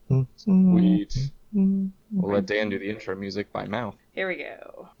Sweet. We'll let Dan do the intro music by mouth. Here we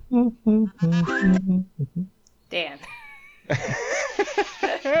go. Dan.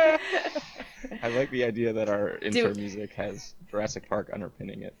 I like the idea that our intro music has Jurassic Park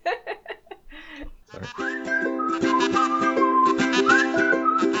underpinning it. Sorry.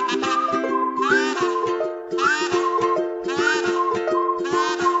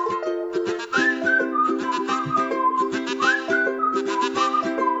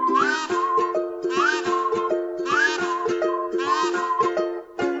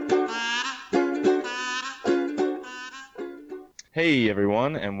 Hey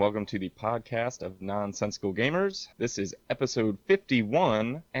everyone, and welcome to the podcast of Nonsensical Gamers. This is episode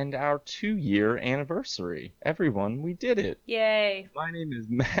 51 and our 2-year anniversary. Everyone, we did it! Yay! My name is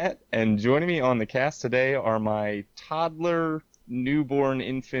Matt, and joining me on the cast today are my toddler, newborn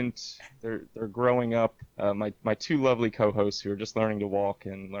infant, they're growing up, my two lovely co-hosts who are just learning to walk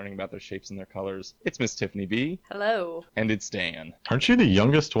and learning about their shapes and their colors. It's Miss Tiffany B. Hello. And it's Dan. Aren't you the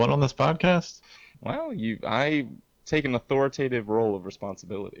youngest one on this podcast? Well, I take an authoritative role of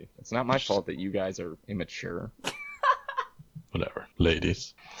responsibility. It's not my fault that you guys are immature. Whatever.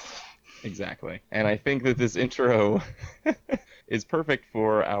 Ladies. Exactly. And I think that this intro is perfect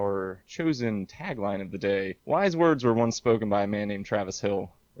for our chosen tagline of the day. Wise words were once spoken by a man named Travis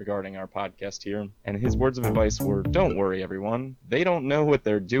Hill regarding our podcast here. And his words of advice were, don't worry, everyone. They don't know what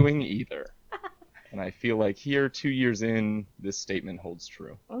they're doing either. And I feel like here, 2 years in, this statement holds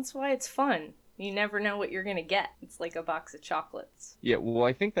true. Well, that's why it's fun. You never know what you're going to get. It's like a box of chocolates. Yeah, well,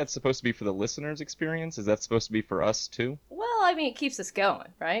 I think that's supposed to be for the listener's experience. Is that supposed to be for us, too? Well, I mean, it keeps us going,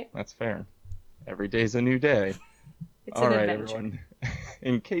 right? That's fair. Every day's a new day. It's All an right, adventure. everyone.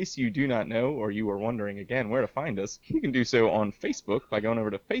 In case you do not know, or you are wondering again where to find us, you can do so on Facebook by going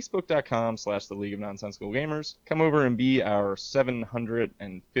over to facebook.com/the League of Nonsensical Gamers. Come over and be our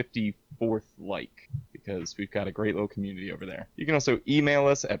 754th like, because we've got a great little community over there. You can also email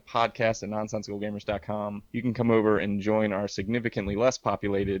us at podcast@nonsensicalgamers.com. You can come over and join our significantly less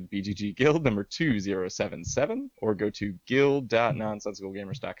populated BGG Guild number 2077, or go to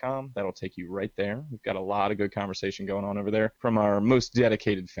guild.nonsensicalgamers.com. That'll take you right there. We've got a lot of good conversation going on over there from our most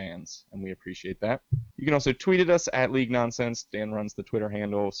dedicated fans, and we appreciate that. You can also tweet at us at League Nonsense. Dan runs the Twitter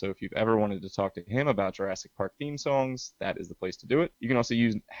handle, so if you've ever wanted to talk to him about Jurassic Park theme songs, that is the place to do it. You can also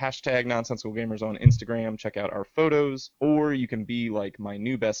use hashtag Nonsensical Gamers on Instagram, check out our photos, or you can be like my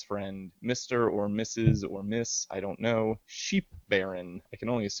new best friend, Mr. or Mrs. or Miss, I don't know, Sheep Baron. I can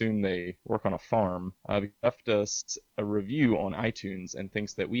only assume they work on a farm. Left us a review on iTunes and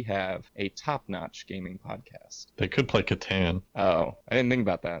thinks that we have a top-notch gaming podcast. They could play Catan. Oh, I didn't think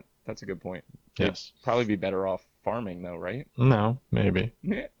about that. That's a good point. Yes. They'd probably be better off farming, though, right? No, maybe.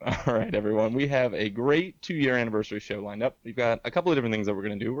 Yeah. All right, everyone. We have a great 2-year anniversary show lined up. We've got a couple of different things that we're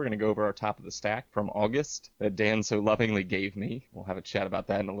going to do. We're going to go over our top of the stack from August that Dan so lovingly gave me. We'll have a chat about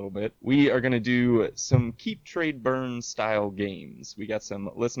that in a little bit. We are going to do some keep, trade, burn style games. We got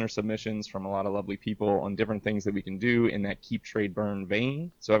some listener submissions from a lot of lovely people on different things that we can do in that keep, trade, burn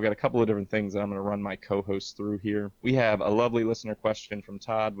vein. So I've got a couple of different things that I'm going to run my co-hosts through here. We have a lovely listener question from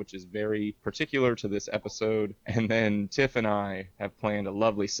Todd, which is very particular to this episode. And then Tiff and I have planned a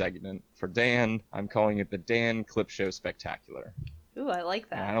lovely segment for Dan. I'm calling it the Dan Clip Show Spectacular. Ooh, I like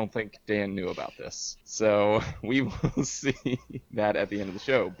And that. I don't think Dan knew about this. So we will see that at the end of the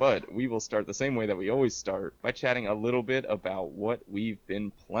show. But we will start the same way that we always start, by chatting a little bit about what we've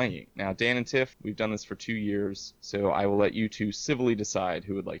been playing. Now, Dan and Tiff, we've done this for 2 years, so I will let you two civilly decide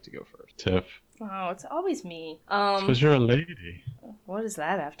who would like to go first. Tiff. Oh, it's always me. Because you're a lady. What does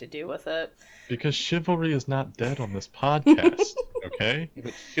that have to do with it? Because chivalry is not dead on this podcast, okay? Yeah,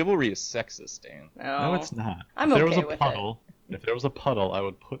 but chivalry is sexist, Dan. No, it's not. I'm If there okay was a with puddle, If there was a puddle, I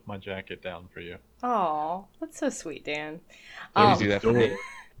would put my jacket down for you. Oh, that's so sweet, Dan. Please do that for me.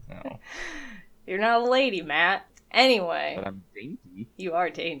 No. You're not a lady, Matt. Anyway. But I'm dainty. You are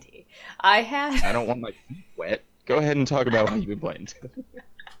dainty. I don't want my feet wet. Go ahead and talk about what you've been playing.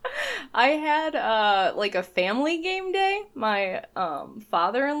 I had like a family game day. My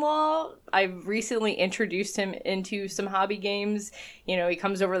father-in-law, I've recently introduced him into some hobby games. You know, he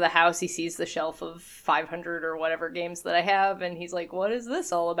comes over to the house, he sees the shelf of 500 or whatever games that I have, and he's like, what is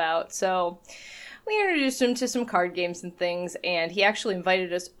this all about? So we introduced him to some card games and things, and he actually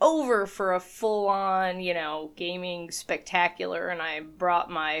invited us over for a full-on, you know, gaming spectacular, and I brought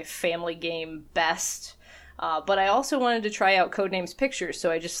my family game best. But I also wanted to try out Codenames Pictures, so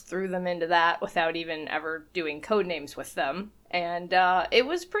I just threw them into that without even ever doing Codenames with them. And it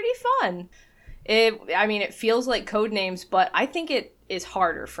was pretty fun. It feels like Codenames, but I think it is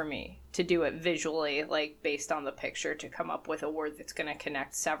harder for me. to do it visually, like based on the picture, to come up with a word that's going to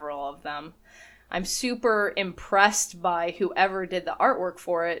connect several of them. I'm super impressed by whoever did the artwork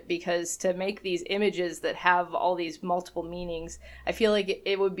for it, because to make these images that have all these multiple meanings, I feel like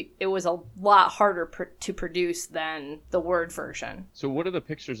it was a lot harder to produce than the Word version. So what do the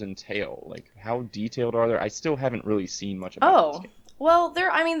pictures entail? Like, how detailed are they? I still haven't really seen much about this game. Well,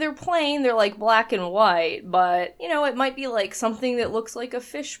 they're plain, they're like black and white, but, it might be like something that looks like a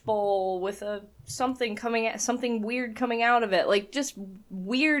fishbowl with something weird coming out of it. Like, just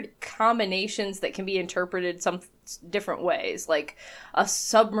weird combinations that can be interpreted some different ways. Like a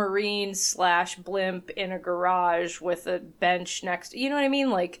submarine / blimp in a garage with a bench next, you know what I mean?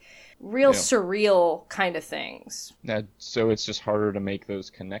 Like, real surreal kind of things. So it's just harder to make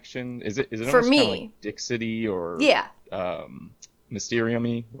those connections? Is it For almost me, kind of like Dixity or... Yeah.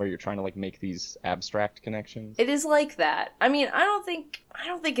 Mysterium-y, where you're trying to like make these abstract connections? It is like that. I mean, I don't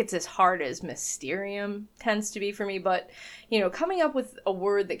think it's as hard as Mysterium tends to be for me, but coming up with a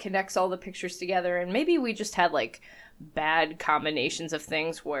word that connects all the pictures together, and maybe we just had like bad combinations of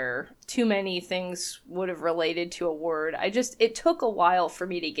things where too many things would have related to a word. It took a while for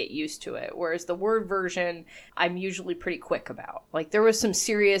me to get used to it, whereas the Word version I'm usually pretty quick about. Like, there was some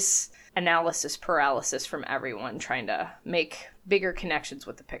serious analysis paralysis from everyone trying to make bigger connections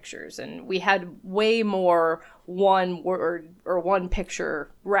with the pictures, and we had way more one word or one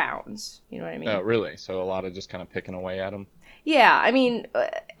picture rounds. You know what I mean? Oh, really? So a lot of just kind of picking away at them? Yeah, I mean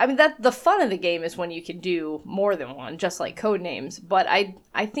that the fun of the game is when you can do more than one, just like Codenames. But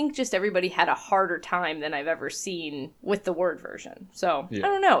I think just everybody had a harder time than I've ever seen with the Word version. So yeah. I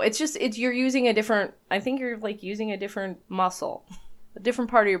don't know. It's you're using a different. I think you're like using a different muscle. A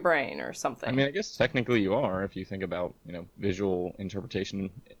different part of your brain or something. I mean, I guess technically you are, if you think about, visual interpretation,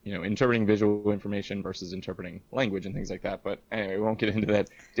 interpreting visual information versus interpreting language and things like that. But anyway, we won't get into that.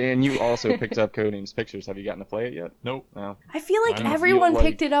 Dan, you also picked up Codenames Pictures. Have you gotten to play it yet? Nope. No. I feel like everyone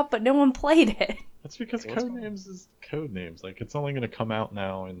picked it up, but no one played it. That's because Codenames is Codenames. Like, it's only going to come out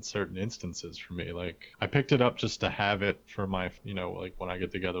now in certain instances for me. Like, I picked it up just to have it for my, like when I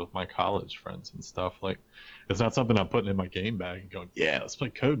get together with my college friends and stuff. Like, it's not something I'm putting in my game bag and going, yeah, let's play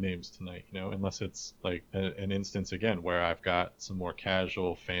Codenames tonight, unless it's like an instance again where I've got some more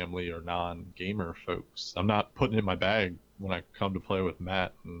casual family or non-gamer folks. I'm not putting it in my bag when I come to play with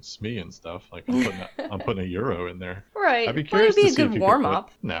Matt and Smee and stuff. Like, I'm putting a Euro in there. Right. I'd be curious it'd be to see a if good you warm could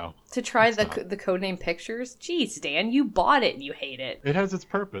up. No. To try the Codename Pictures. Jeez, Dan, you bought it and you hate it. It has its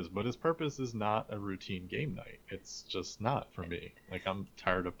purpose, but its purpose is not a routine game night. It's just not for me. Like, I'm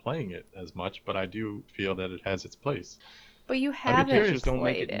tired of playing it as much, but I do feel that it has its place. But you haven't don't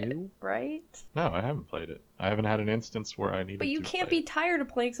make played it it, new? right? No, I haven't played it. I haven't had an instance where I needed to. But you can't play be tired of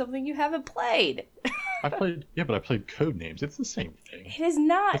playing something you haven't played. but I played Codenames. It's the same thing. It is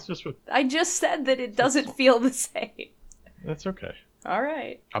not. It's just what... I just said that it doesn't feel the same. That's okay. All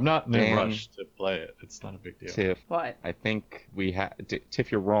right. I'm not in a rush to play it. It's not a big deal. Tiff. What? I think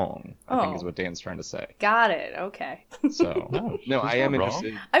Tiff, you're wrong. I think is what Dan's trying to say. Got it. Okay. So no, I am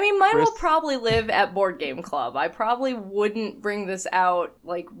interested. I mean, mine will probably live at Board Game Club. I probably wouldn't bring this out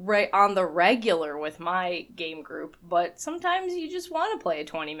like right on the regular with my game group, but sometimes you just want to play a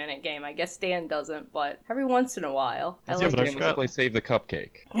 20-minute game. I guess Dan doesn't, but every once in a while. I like Dan to play Save the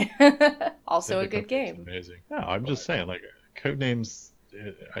Cupcake. Also a good game. Amazing. No, I'm just saying, like, Codenames,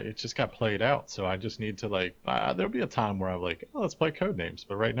 it just got played out, so I just need to, like, there'll be a time where I'm like, oh, let's play Codenames,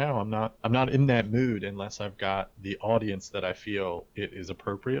 but right now I'm not in that mood unless I've got the audience that I feel it is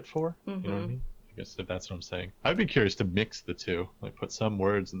appropriate for. Mm-hmm. You know what I mean? I guess if that's what I'm saying. I'd be curious to mix the two, like put some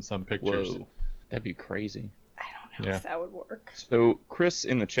words and some pictures. Whoa, that'd be crazy. I don't know if that would work. So Chris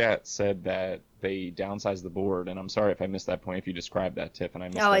in the chat said that they downsized the board, and I'm sorry if I missed that point, if you described that, Tiff, and I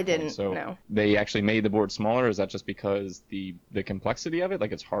missed that I point. didn't, So no. They actually made the board smaller? Is that just because the complexity of it?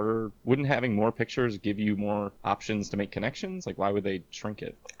 Like, it's harder? Wouldn't having more pictures give you more options to make connections? Like, why would they shrink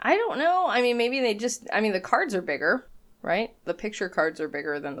it? I don't know. I mean, maybe the cards are bigger, right? The picture cards are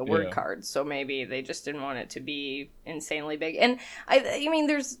bigger than the word cards, so maybe they just didn't want it to be insanely big. And, I mean,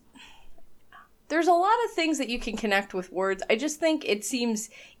 there's a lot of things that you can connect with words. I just think it seems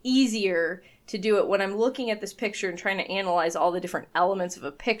easier to do it when I'm looking at this picture and trying to analyze all the different elements of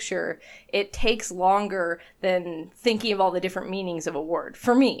a picture. It takes longer than thinking of all the different meanings of a word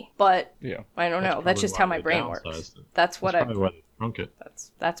for me. But I don't know. That's just how my brain works. That's probably why they shrunk it.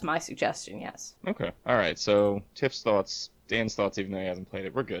 That's my suggestion. Yes. Okay. All right. So Tiff's thoughts. Dan's thoughts, even though he hasn't played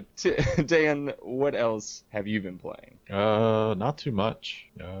it. We're good. Dan, what else have you been playing? Not too much.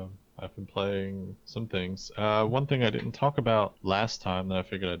 I've been playing some things. One thing I didn't talk about last time that I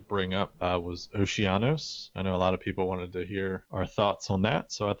figured I'd bring up was Oceanos. I know a lot of people wanted to hear our thoughts on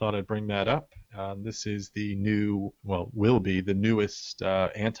that, so I thought I'd bring that up. This is the new, well, will be the newest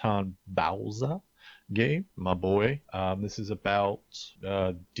Anton Bauza game, my boy. This is about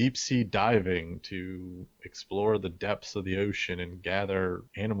deep sea diving to explore the depths of the ocean and gather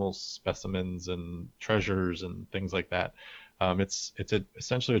animal specimens and treasures and things like that.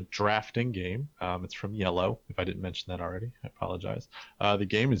 Essentially a drafting game. It's from Yellow. If I didn't mention that already, I apologize. The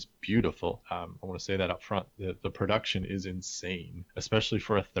game is beautiful. I want to say that up front. The production is insane, especially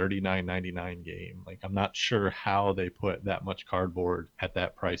for a $39.99 game. Like, I'm not sure how they put that much cardboard at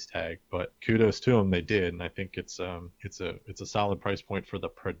that price tag, but kudos to them, they did, and I think it's a solid price point for the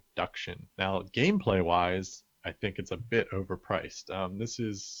production. Now, gameplay wise, I think it's a bit overpriced. This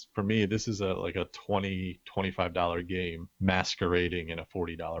is, for me, this is like a $25 game masquerading in a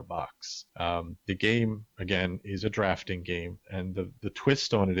 $40 box. The game, again, is a drafting game, and the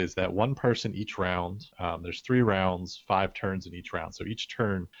twist on it is that one person each round, there's 3 rounds, 5 turns in each round. So each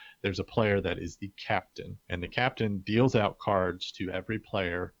turn, there's a player that is the captain, and the captain deals out cards to every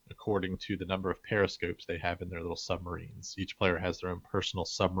player according to the number of periscopes they have in their little submarines. Each player has their own personal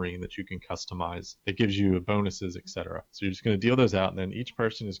submarine that you can customize. It gives you bonuses, etc. So you're just going to deal those out, and then each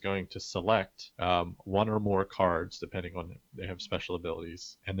person is going to select one or more cards, depending on they have special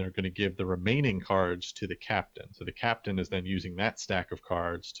abilities, and they're going to give the remaining cards to the captain. So the captain is then using that stack of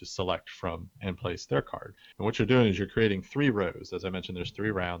cards to select from and place their card. And what you're doing is you're creating 3 rows. As I mentioned, there's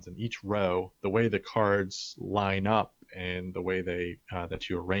 3 rounds, and each row, the way the cards line up and the way they that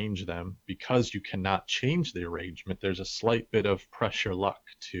you arrange them, because you cannot change the arrangement, there's a slight bit of pressure luck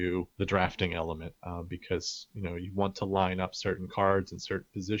to the drafting element, because you want to line up certain cards in certain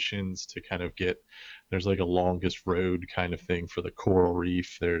positions to kind of get, there's like a longest road kind of thing for the coral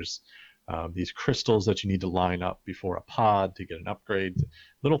reef. There's these crystals that you need to line up before a pod to get an upgrade,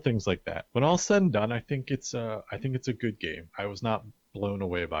 little things like that. When all said and done, I think it's a good game. I was not blown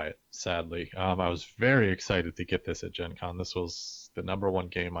away by it, sadly. I was very excited to get this at Gen Con. This was the #1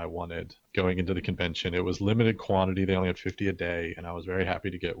 game I wanted going into the convention. It was limited quantity. They only had 50 a day, and I was very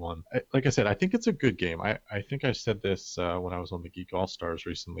happy to get one. Like I said, I think it's a good game. I think I said this when I was on the Geek All-Stars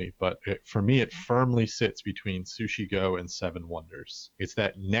recently, but for me, it firmly sits between Sushi Go and Seven Wonders. It's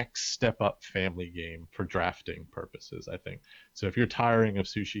that next step up family game for drafting purposes, I think. So if you're tiring of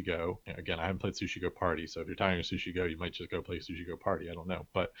Sushi Go, again, I haven't played Sushi Go Party, so if you're tiring of Sushi Go, you might just go play Sushi Go Party. I don't know.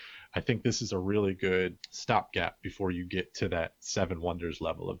 But I think this is a really good stopgap before you get to that Seven Wonders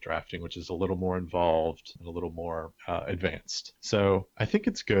level of drafting, which is a little more involved and a little more advanced. So I think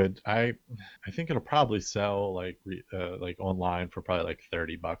it's good. I think it'll probably sell like online for probably like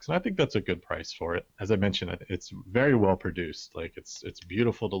 $30, and I think that's a good price for it. As I mentioned, it's very well produced. Like it's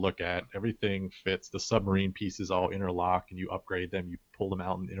beautiful to look at. Everything fits. The submarine pieces all interlock, and you upgrade them. You pull them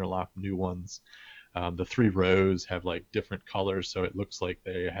out and interlock new ones. The 3 rows have like different colors, so it looks like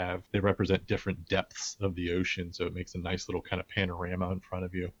they represent different depths of the ocean, so it makes a nice little kind of panorama in front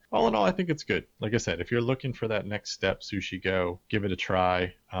of you. All in all, I think it's good. Like I said, if you're looking for that next step, Sushi Go, give it a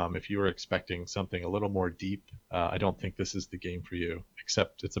try. If you were expecting something a little more deep, I don't think this is the game for you,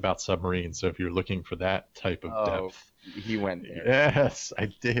 except it's about submarines, so if you're looking for that type of depth. He went there. Yes, I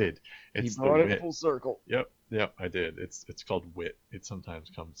did. It's he brought the it wit. full circle. Yep, I did. It's called wit. It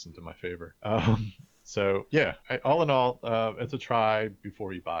sometimes comes into my favor. So yeah, all in all, it's a try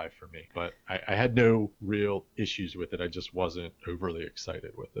before you buy for me. But I had no real issues with it. I just wasn't overly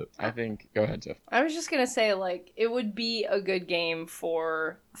excited with it. I think. Go ahead, Tiff. I was just gonna say, like, it would be a good game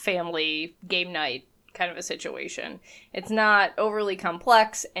for family game night kind of a situation. It's not overly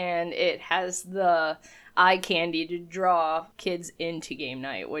complex, and it has the eye candy to draw kids into game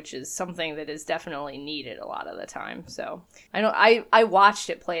night, which is something that is definitely needed a lot of the time. So I know I watched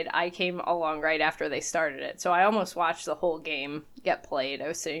it played. I came along right after they started it, so I almost watched the whole game get played. I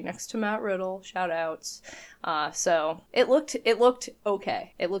was sitting next to Matt Riddle. Shout outs. So it looked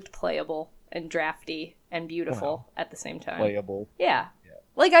okay. It looked playable and drafty and beautiful at the same time. Playable. Yeah.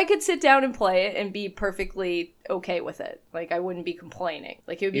 Like, I could sit down and play it and be perfectly okay with it. Like, I wouldn't be complaining.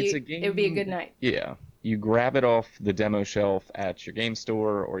 Like, it would be a good night. Yeah. You grab it off the demo shelf at your game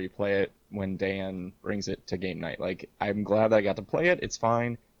store, or you play it when Dan brings it to game night. Like, I'm glad that I got to play it. It's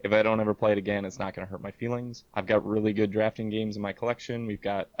fine. If I don't ever play it again, it's not going to hurt my feelings. I've got really good drafting games in my collection. We've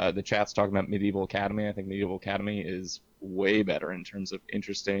got the chat's talking about Medieval Academy. I think Medieval Academy is way better in terms of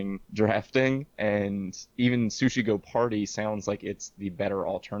interesting drafting, and even Sushi Go Party sounds like it's the better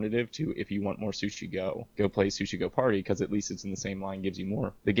alternative to, if you want more Sushi Go play Sushi Go Party, because at least it's in the same line, gives you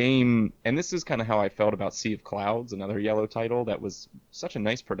more. The game, and this is kind of how I felt about Sea of Clouds, another Yellow title that was such a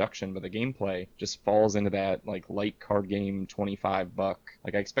nice production, but the gameplay just falls into that like light card game $25.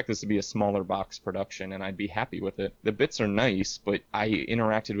 Like I expect this to be a smaller box production and I'd be happy with it. The bits are nice, but I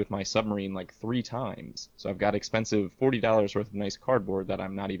interacted with my submarine like 3 times. So I've got expensive $40 worth of nice cardboard that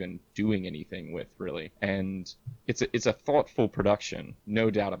I'm not even doing anything with really. And it's a thoughtful production, no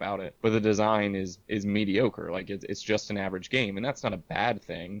doubt about it. But the design is mediocre. Like it's just an average game, and that's not a bad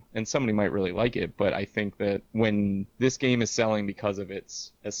thing. And somebody might really like it, but I think that when this game is selling because of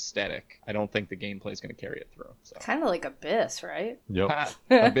its aesthetic, I don't think the gameplay is going to carry it through. So. Kind of like Abyss, right? Yep.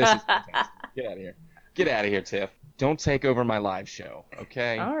 Abyss is fantastic. Get out of here. Get out of here, Tiff. Don't take over my live show,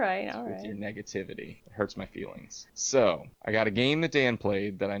 okay? All right. With your negativity. It hurts my feelings. So, I got a game that Dan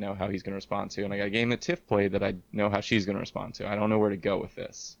played that I know how he's going to respond to, and I got a game that Tiff played that I know how she's going to respond to. I don't know where to go with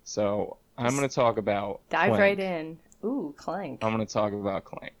this. So, I'm going to talk about Dive Clank. right in. Ooh, Clank. I'm going to talk about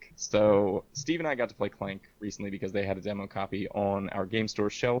Clank. So, Steve and I got to play Clank recently because they had a demo copy on our game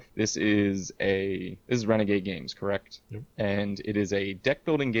store shelf. This is Renegade Games, correct? Yep. And it is a deck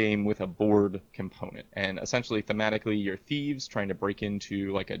building game with a board component. And essentially, thematically, you're thieves trying to break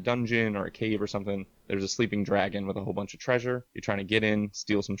into like a dungeon or a cave or something. There's a sleeping dragon with a whole bunch of treasure. You're trying to get in,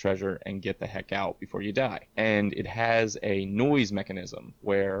 steal some treasure, and get the heck out before you die. And it has a noise mechanism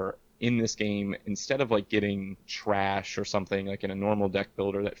where in this game, instead of like getting trash or something like in a normal deck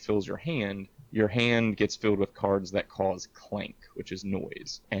builder that fills your hand gets filled with cards that cause clank, which is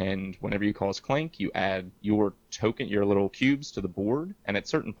noise. And whenever you cause clank, you add your token, your little cubes to the board. And at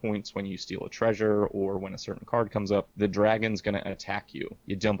certain points when you steal a treasure or when a certain card comes up, the dragon's going to attack you.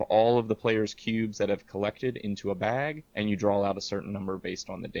 You dump all of the player's cubes that have collected into a bag, and you draw out a certain number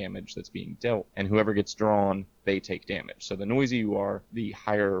based on the damage that's being dealt. And whoever gets drawn, they take damage. So the noisier you are, the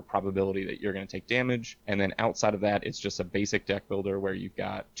higher probability that you're going to take damage. And then outside of that, it's just a basic deck builder where you've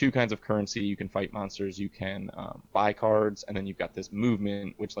got 2 kinds of currency. You can fight monsters, you can buy cards, and then you've got this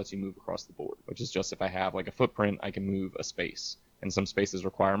movement which lets you move across the board, which is just if I have like a footprint, I can move a space. And some spaces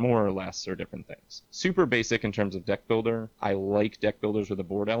require more or less or different things. Super basic in terms of deck builder. I like deck builders with a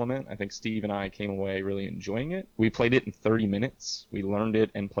board element. I think Steve and I came away really enjoying it. We played it in 30 minutes. We learned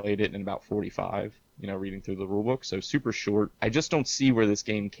it and played it in about 45. Reading through the rulebook, so super short. I just don't see where this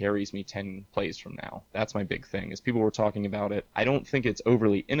game carries me 10 plays from now. That's my big thing, is people were talking about it. I don't think it's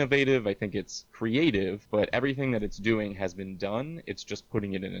overly innovative. I think it's creative, but everything that it's doing has been done. It's just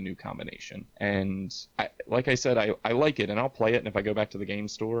putting it in a new combination. And like I said, I like it, and I'll play it, and if I go back to the game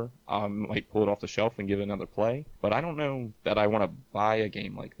store, I might pull it off the shelf and give it another play. But I don't know that I want to buy a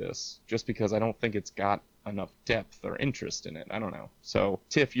game like this, just because I don't think it's got enough depth or interest in it. I don't know. So,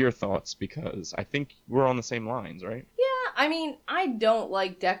 Tiff, your thoughts, because I think we're on the same lines, right? Yeah, I mean, I don't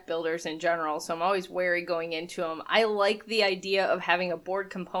like deck builders in general, so I'm always wary going into them. I like the idea of having a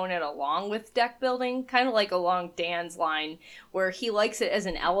board component along with deck building, kind of like along Dan's line, where he likes it as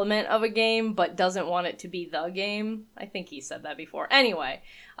an element of a game, but doesn't want it to be the game. I think he said that before. Anyway,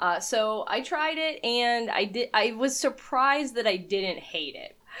 so I tried it, and I was surprised that I didn't hate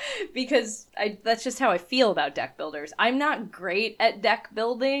it. Because that's just how I feel about deck builders. I'm not great at deck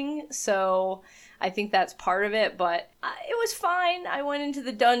building, so I think that's part of it, but it was fine. I went into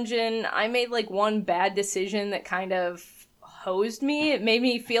the dungeon. I made like one bad decision that kind of hosed me. It made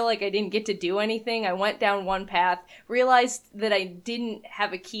me feel like I didn't get to do anything. I went down one path, realized that I didn't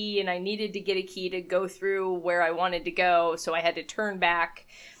have a key, and I needed to get a key to go through where I wanted to go, so I had to turn back.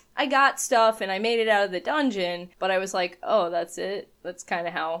 I got stuff and I made it out of the dungeon, but I was like, oh, that's it. That's kind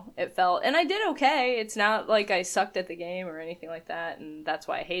of how it felt. And I did okay. It's not like I sucked at the game or anything like that, and that's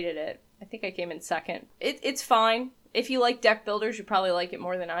why I hated it. I think I came in second. It's fine. If you like deck builders, you probably like it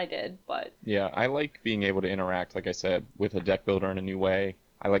more than I did, but... Yeah, I like being able to interact, like I said, with a deck builder in a new way.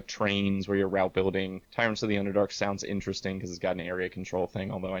 I like trains where you're route building. Tyrants of the Underdark sounds interesting because it's got an area control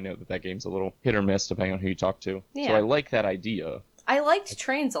thing, although I know that game's a little hit or miss depending on who you talk to. Yeah. So I like that idea. I liked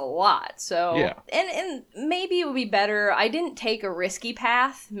trains a lot, so... Yeah. And maybe it would be better. I didn't take a risky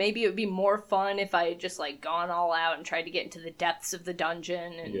path. Maybe it would be more fun if I had just, like, gone all out and tried to get into the depths of the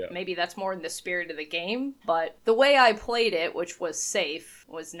dungeon, and maybe that's more in the spirit of the game. But the way I played it, which was safe,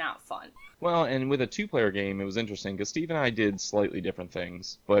 was not fun. Well, and with a two-player game, it was interesting because Steve and I did slightly different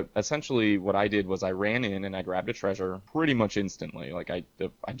things. But essentially, what I did was I ran in and I grabbed a treasure pretty much instantly. Like I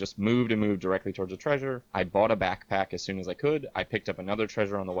just moved and moved directly towards a treasure. I bought a backpack as soon as I could. I picked up another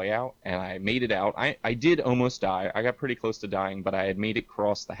treasure on the way out, and I made it out. I did almost die. I got pretty close to dying, but I had made it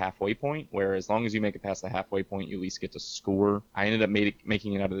cross the halfway point, where as long as you make it past the halfway point, you at least get to score. I ended up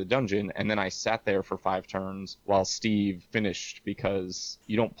making it out of the dungeon, and then I sat there for 5 turns while Steve finished because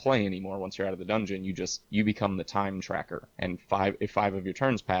you don't play anymore once you're out of the dungeon. You become the time tracker, and if 5 of your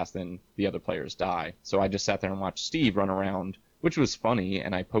turns pass, then the other players die. So I just sat there and watched Steve run around, which was funny,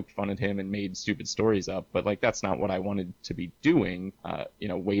 and I poked fun at him and made stupid stories up, but like that's not what I wanted to be doing,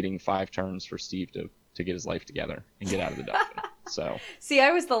 waiting 5 turns for Steve to get his life together and get out of the dungeon. So See,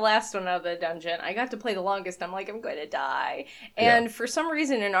 I was the last one out of the dungeon. I got to play the longest. I'm like, I'm going to die. And for some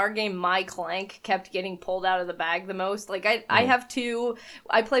reason in our game, my Clank kept getting pulled out of the bag the most. Like, I have 2.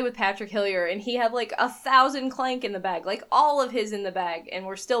 I play with Patrick Hillier, and he had like 1,000 Clank in the bag. Like, all of his in the bag. And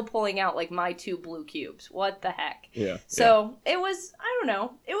we're still pulling out like my 2 blue cubes. What the heck? Yeah. So it was, I don't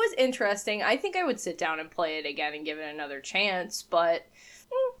know. It was interesting. I think I would sit down and play it again and give it another chance, but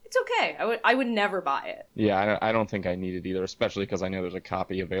it's okay. I would never buy it. Yeah, I don't think I need it either, especially because I know there's a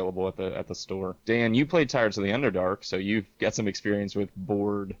copy available at the store. Dan, you played Tires of the Underdark, so you've got some experience with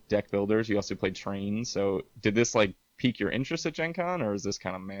board deck builders. You also played Trains. So did this like pique your interest at Gen Con, or is this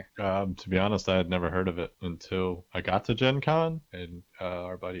kind of meh? To be honest, I had never heard of it until I got to Gen Con, and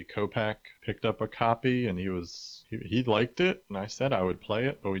our buddy Kopak picked up a copy, and he liked it, and I said I would play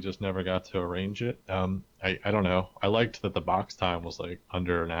it, but we just never got to arrange it. I don't know. I liked that the box time was like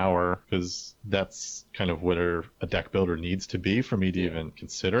under an hour, because that's kind of where a deck builder needs to be for me to even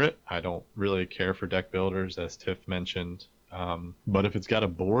consider it. I don't really care for deck builders, as Tiff mentioned. But if it's got a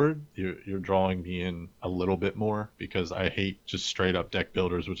board, you're drawing me in a little bit more, because I hate just straight up deck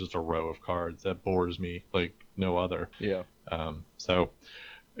builders with just a row of cards. That bores me like no other. Yeah.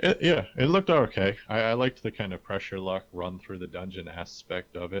 It looked okay. I liked the kind of pressure luck run through the dungeon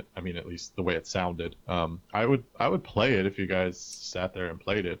aspect of it. I mean, at least the way it sounded. I would play it if you guys sat there and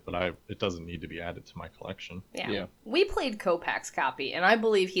played it, but it doesn't need to be added to my collection. Yeah. We played Kopak's copy, and I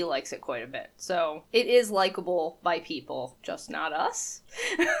believe he likes it quite a bit. So it is likable by people, just not us.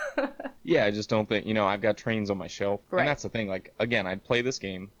 Yeah, I just don't think, I've got Trains on my shelf. Right. And that's the thing. Like, again, I'd play this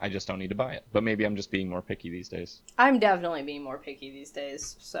game. I just don't need to buy it. But maybe I'm just being more picky these days. I'm definitely being more picky these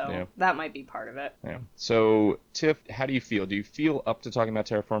days. So that might be part of it. Yeah. So, Tiff, how do you feel? Do you feel up to talking about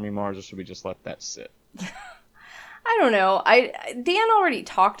Terraforming Mars, or should we just let that sit? I don't know. Dan already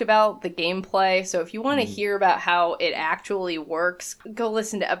talked about the gameplay, so if you want to hear about how it actually works, go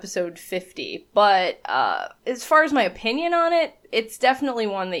listen to episode 50. But as far as my opinion on it, it's definitely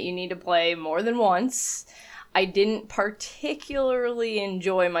one that you need to play more than once. I didn't particularly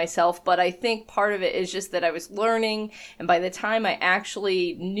enjoy myself, but I think part of it is just that I was learning, and by the time I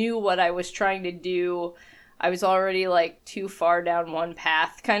actually knew what I was trying to do, I was already like too far down one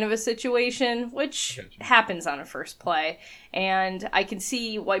path kind of a situation, which happens on a first play. And I can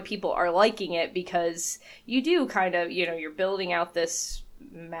see why people are liking it, because you do kind of, you're building out this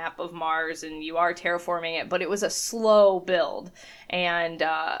map of Mars and you are terraforming it, but it was a slow build. And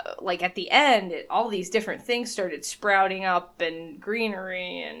like at the end, all these different things started sprouting up, and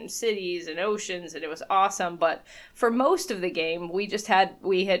greenery and cities and oceans, and it was awesome. But for most of the game, we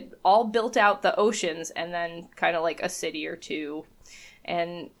had all built out the oceans and then kind of like a city or two.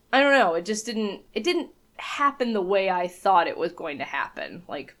 And I don't know, it didn't happen the way I thought it was going to happen.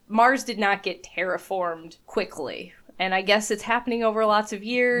 Like, Mars did not get terraformed quickly. And I guess it's happening over lots of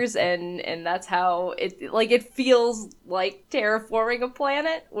years, and that's how it feels like terraforming a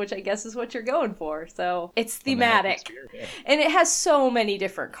planet, which I guess is what you're going for. So it's thematic, and it has so many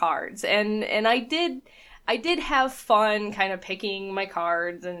different cards, and I did have fun kind of picking my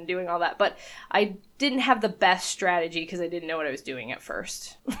cards and doing all that, but I didn't have the best strategy because I didn't know what I was doing at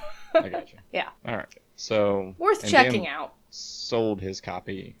first. I gotcha. Yeah. All right. So worth checking out. Sold his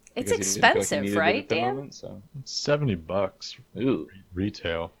copy. It's expensive, right, Dan? Moment, so. It's $70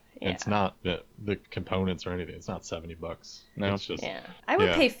 retail. Yeah. It's not the components or anything. It's not $70. No. It's just, I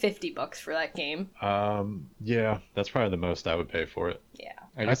would pay $50 for that game. Yeah, that's probably the most I would pay for it. Yeah.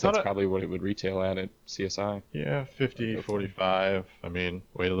 I guess that's probably what it would retail at CSI. Yeah, 50, 45. I mean,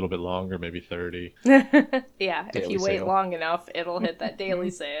 wait a little bit longer, maybe 30. Yeah, if you wait sale. long enough, it'll hit that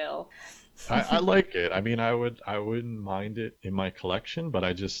daily sale. I like it. I mean, I wouldn't mind it in my collection, but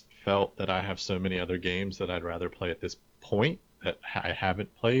I just felt that I have so many other games that I'd rather play at this point that I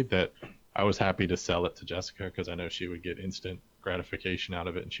haven't played, that I was happy to sell it to Jessica, because I know she would get instant gratification out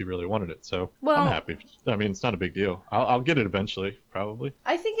of it, and she really wanted it. So I'm Well, happy. I mean, it's not a big deal. I'll get it eventually, probably.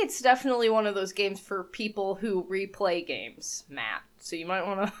 I think it's definitely one of those games for people who replay games, Matt. So you might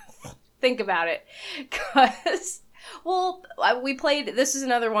want to think about it. Because, well, we played, this is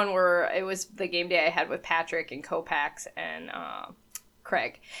another one where it was the game day I had with Patrick and Kopax and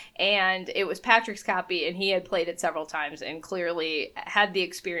Craig. And it was Patrick's copy, and he had played it several times and clearly had the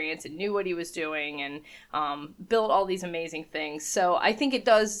experience and knew what he was doing and built all these amazing things. So I think it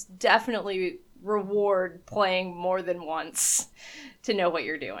does definitely reward playing more than once to know what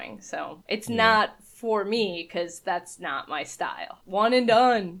you're doing. So it's not for me because that's not my style. One and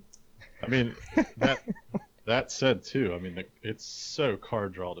done. I mean, that said too, I mean, it's so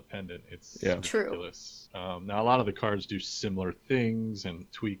card draw dependent. It's ridiculous. Now a lot of the cards do similar things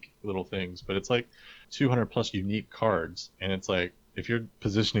and tweak little things, but it's like 200 plus unique cards, and it's like, if you're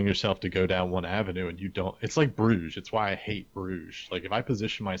positioning yourself to go down one avenue and you don't, it's like Bruges. It's why I hate Bruges. Like, if I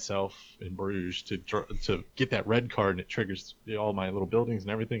position myself in Bruges to get that red card and it triggers all my little buildings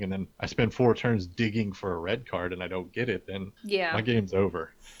and everything, and then I spend 4 turns digging for a red card and I don't get it, then my game's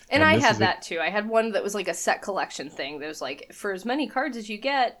over. And I had that too. I had one that was like a set collection thing. That was like, for as many cards as you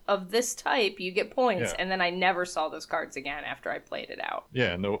get of this type, you get points. And then I never saw those cards again after I played it out.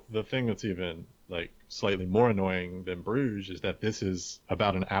 Yeah, and the thing that's even like slightly more annoying than Bruges is that this is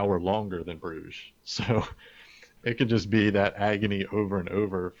about an hour longer than Bruges. So it could just be that agony over and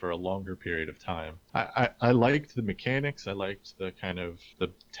over for a longer period of time. I liked the mechanics. I liked the kind of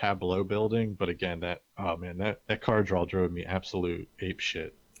the tableau building, but again, that card draw drove me absolute ape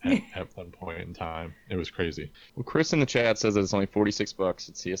shit at one point in time. It was crazy. Well, Chris in the chat says that it's only $46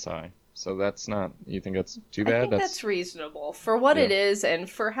 at CSI. So that's not, you think that's too bad? I think that's reasonable. For what it is and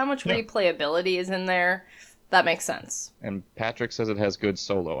for how much replayability is in there, that makes sense. And Patrick says it has good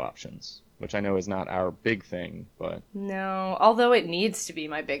solo options, which I know is not our big thing, but... No, although it needs to be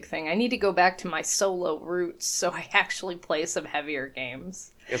my big thing. I need to go back to my solo roots so I actually play some heavier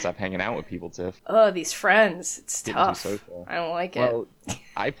games. I guess I'm hanging out with people, Tiff. Oh, these friends. It's tough. Social. I don't like it. Well,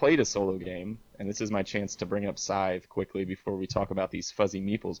 I played a solo game, and this is my chance to bring up Scythe quickly before we talk about these fuzzy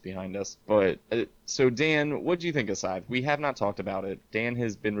meeples behind us. But, so Dan, what do you think of Scythe? We have not talked about it. Dan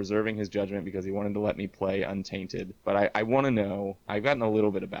has been reserving his judgment because he wanted to let me play Untainted. But I want to know, I've gotten a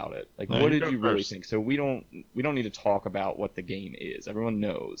little bit about it. Like, what did you really think? So we don't need to talk about what the game is. Everyone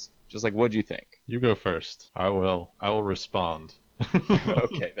knows. Just like, what do you think? You go first. I will respond.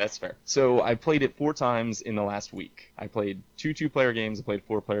 Okay, that's fair. So I played it 4 times in the last week. I played 2 2-player games, I played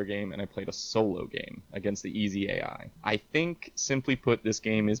a 4-player game, and I played a solo game against the easy AI. I think, simply put, this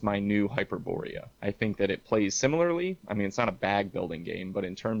game is my new Hyperborea. I think that it plays similarly. I mean, it's not a bag building game, but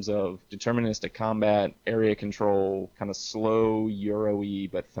in terms of deterministic combat, area control, kind of slow, Euro-y,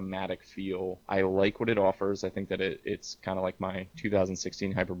 but thematic feel, I like what it offers. I think that it's kind of like my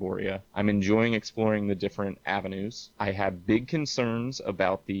 2016 Hyperborea. I'm enjoying exploring the different avenues. I have big concerns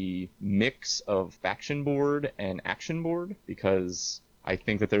about the mix of faction board and action board because I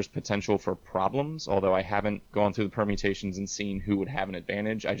think that there's potential for problems, although I haven't gone through the permutations and seen who would have an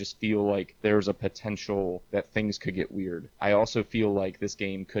advantage. I just feel like there's a potential that things could get weird. I also feel like this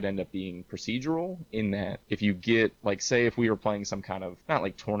game could end up being procedural in that if you get, like, say if we were playing some kind of, not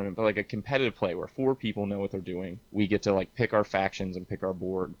like tournament, but like a competitive play where 4 people know what they're doing, we get to like pick our factions and pick our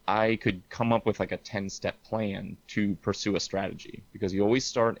board. I could come up with like a 10-step plan to pursue a strategy because you always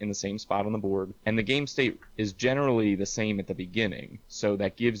start in the same spot on the board and the game state is generally the same at the beginning. So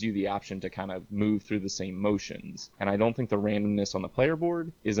that gives you the option to kind of move through the same motions. And I don't think the randomness on the player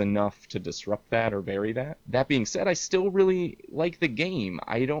board is enough to disrupt that or vary that. That being said, I still really like the game.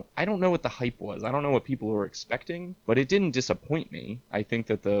 I don't know what the hype was. I don't know what people were expecting, but it didn't disappoint me. I think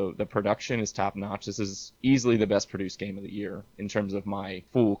that the production is top notch. This is easily the best produced game of the year in terms of my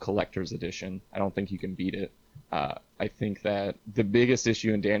full collector's edition. I don't think you can beat it. I think that the biggest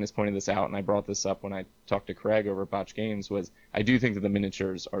issue, and Dan has pointed this out, and I brought this up when I talked to Craig over at Botch Games, was I do think that the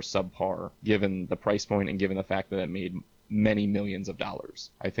miniatures are subpar, given the price point and given the fact that it made many millions of dollars.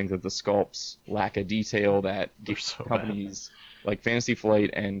 I think that the sculpts lack a detail that companies like Fantasy Flight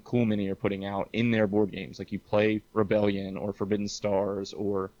and Cool Mini are putting out in their board games. Like, you play Rebellion or Forbidden Stars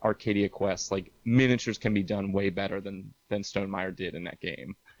or Arcadia Quest, like, miniatures can be done way better than Stonemaier did in that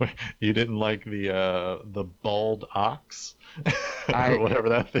game. You didn't like the bald ox or whatever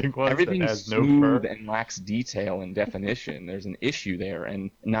that thing was? Everything's that has smooth no fur? and lacks detail and definition. There's an issue there, and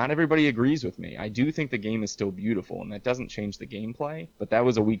not everybody agrees with me. I do think the game is still beautiful, and that doesn't change the gameplay, but that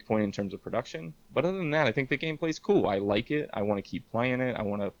was a weak point in terms of production. But other than that, I think the gameplay's cool. I like it. I want to keep playing it. I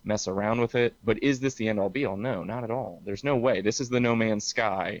want to mess around with it. But is this the end-all be-all? No, not at all. There's no way. This is the No Man's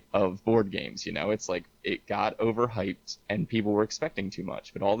Sky of board games. you know? It's like it got overhyped and people were expecting too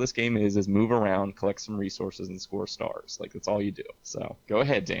much. But all this game is move around, collect some resources, and score stars. Like, that's all you do. So go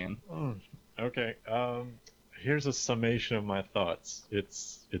ahead, Dan. Okay. Here's a summation of my thoughts.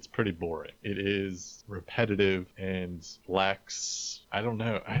 It's pretty boring. It is repetitive and lacks. I don't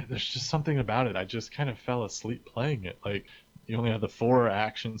know. There's just something about it. I just kind of fell asleep playing it. Like, you only have the 4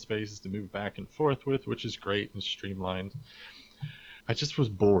 action spaces to move back and forth with, which is great and streamlined. I just was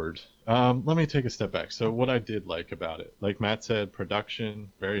bored. Let me take a step back. So what I did like about it, like Matt said, production,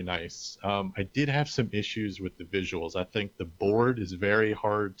 very nice. I did have some issues with the visuals. I think the board is very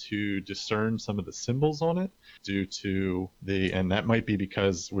hard to discern some of the symbols on it due to and that might be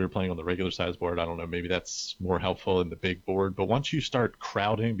because we were playing on the regular size board. I don't know, maybe that's more helpful in the big board. But once you start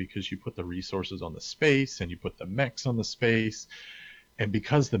crowding because you put the resources on the space and you put the mechs on the space, and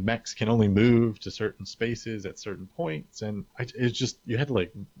because the mechs can only move to certain spaces at certain points, and it's just, you had to,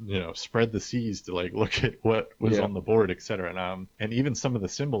 like, you know, spread the seas to, like, look at what was on the board, etc. And even some of the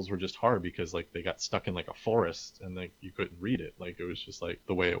symbols were just hard because, like, they got stuck in, like, a forest and, like, you couldn't read it. Like, it was just, like,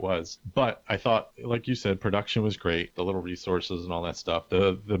 the way it was. But I thought, like you said, production was great, the little resources and all that stuff.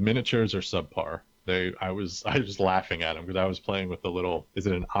 The miniatures are subpar. I was laughing at them because I was playing with the little, is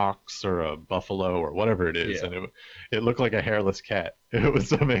it an ox or a buffalo or whatever it is, and it looked like a hairless cat. It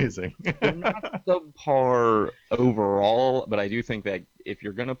was amazing. They're not subpar overall, but I do think that if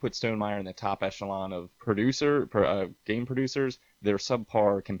you're gonna put Stonemaier in the top echelon of game producers, they're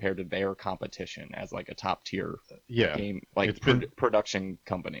subpar compared to their competition as like a top tier game, like production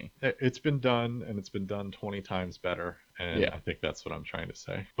company. It's been done, and it's been done 20 times better, and I think that's what I'm trying to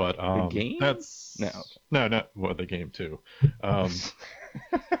say. But the game? That's no, okay. No, well, the game too.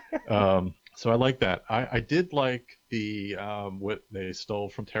 So I like that. I did like the what they stole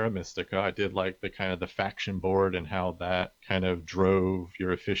from Terra Mystica. I did like the kind of the faction board and how that kind of drove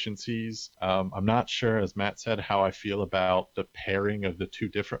your efficiencies. I'm not sure, as Matt said, how I feel about the pairing of the 2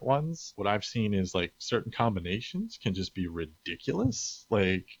 different ones. What I've seen is, like, certain combinations can just be ridiculous.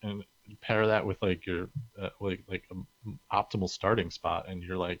 Like, and pair that with, like, your like optimal starting spot, and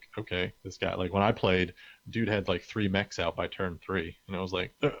you're like, okay, this guy, like, when I played, dude had like 3 mechs out by turn 3, and I was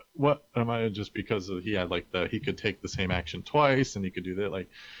like, what am I, just because he had, like, he could take the same action twice and he could do that. Like,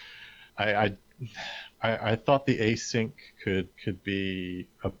 I thought the async could be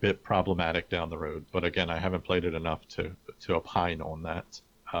a bit problematic down the road, but again, I haven't played it enough to opine on that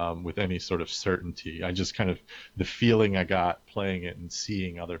with any sort of certainty. I just kind of, the feeling I got playing it and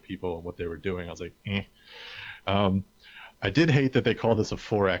seeing other people and what they were doing, I was like, eh. I did hate that they call this a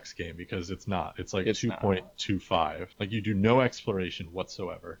 4X game, because it's not. It's like 2.25. Like, you do no exploration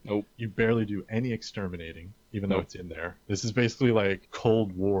whatsoever. Nope. You barely do any exterminating, even though it's in there. This is basically like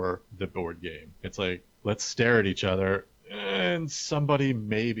Cold War, the board game. It's like, let's stare at each other, and somebody,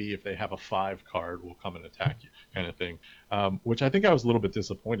 maybe if they have a 5 card, will come and attack you, kind of thing. Which I think I was a little bit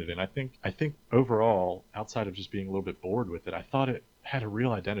disappointed in. I think overall, outside of just being a little bit bored with it, I thought it had a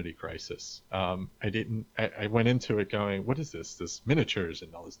real identity crisis. I went into it going, what is this miniatures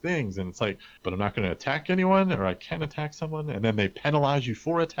and all these things, and it's like, but I'm not going to attack anyone, or I can attack someone, and then they penalize you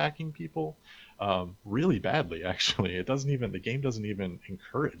for attacking people really badly. Actually, the game doesn't even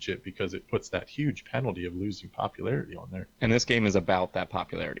encourage it, because it puts that huge penalty of losing popularity on there. And this game is about that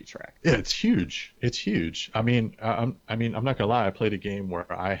popularity track. Yeah, it's huge. I mean, I'm not gonna lie. I played a game where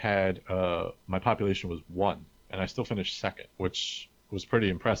I had my population was 1, and I still finished second, which was pretty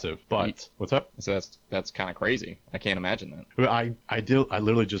impressive. But what's up? So that's kind of crazy. I can't imagine that. I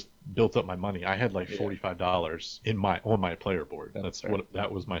literally just built up my money. I had like $45 on my player board.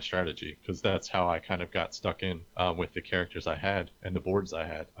 That was my strategy, because that's how I kind of got stuck in with the characters I had and the boards I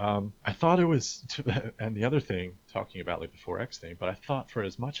had. I thought it was, and the other thing, talking about like the 4X thing, but I thought for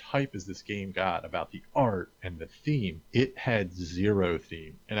as much hype as this game got about the art and the theme, it had 0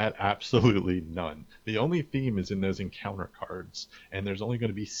 theme, and had absolutely none. The only theme is in those encounter cards, and there's only going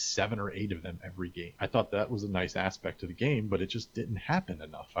to be 7 or 8 of them every game. I thought that was a nice aspect of the game, but it just didn't happen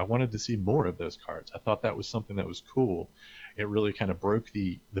enough. I wanted to see more of those cards. I thought that was something that was cool. It really kind of broke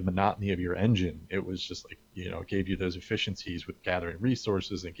the monotony of your engine. It was just like, it gave you those efficiencies with gathering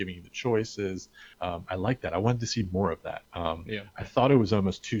resources and giving you the choices. I like that. I wanted to see more of that. I thought it was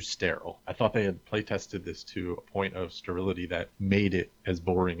almost too sterile. I thought they had play tested this to a point of sterility that made it as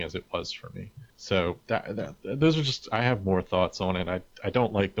boring as it was for me. So those are just, I have more thoughts on it. I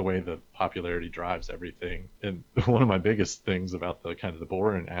don't like the way the popularity drives everything. And one of my biggest things about the kind of the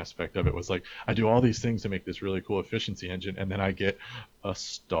boring aspect of it was like, I do all these things to make this really cool efficiency engine, and then I get a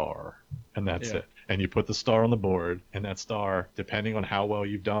star, and that's it. and you put the star on the board, and that star, depending on how well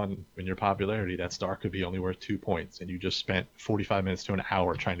you've done in your popularity, that star could be only worth 2 points, and you just spent 45 minutes to an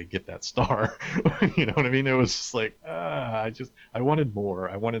hour trying to get that star. You know what I mean? It was just like, I wanted more.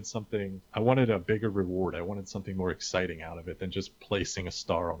 I wanted something. I wanted a bigger reward. I wanted something more exciting out of it than just placing a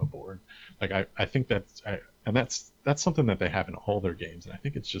star on a board. Like I think that's something that they have in all their games, and I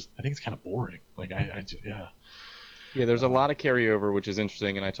think it's kind of boring. Like I just, yeah. Yeah, there's a lot of carryover, which is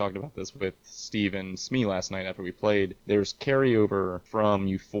interesting, and I talked about this with Steve and Smee last night after we played. There's carryover from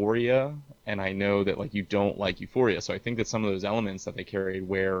Euphoria, and I know that like you don't like Euphoria, so I think that some of those elements that they carried,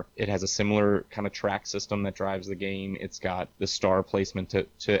 where it has a similar kind of track system that drives the game, it's got the star placement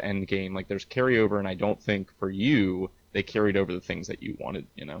to end game. Like there's carryover, and I don't think for you they carried over the things that you wanted,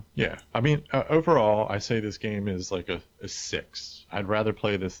 you know? Yeah, I mean, overall, I say this game is like a 6. I'd rather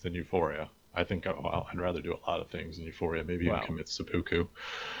play this than Euphoria. I think I'd rather do a lot of things in Euphoria, maybe even commit seppuku.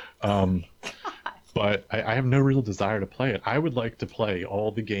 But I have no real desire to play it. I would like to play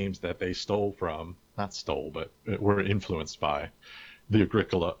all the games that they not stole, but were influenced by the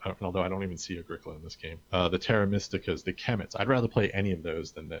Agricola, although I don't even see Agricola in this game. The Terra Mysticas, the Chemits. I'd rather play any of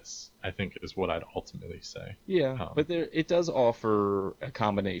those than this, I think is what I'd ultimately say. Yeah, but it does offer a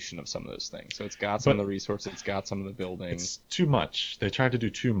combination of some of those things. So it's got some of the resources, it's got some of the building. It's too much. They tried to do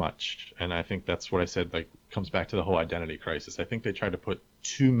too much, and I think that's what I said, like, comes back to the whole identity crisis. I think they tried to put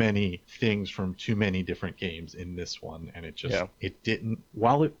too many things from too many different games in this one, and it didn't.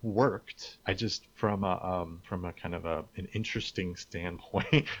 While it worked, I just from a kind of an interesting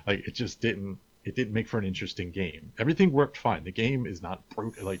standpoint, like it didn't make for an interesting game. Everything worked fine. The game is not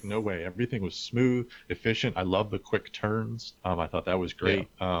broken, like no way. Everything was smooth, efficient. I love the quick turns. I thought that was great.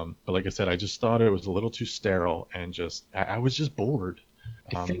 Yeah. But like I said, I just thought it was a little too sterile, and I was just bored.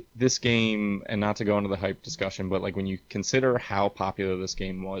 I think this game, and not to go into the hype discussion, but like when you consider how popular this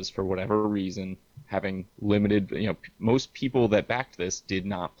game was for whatever reason, having limited, most people that backed this did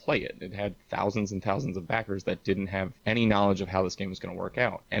not play it. It had thousands and thousands of backers that didn't have any knowledge of how this game was going to work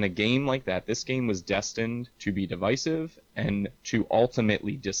out. And a game like that, this game was destined to be divisive and to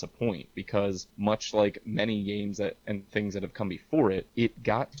ultimately disappoint, because much like many games and things that have come before it, it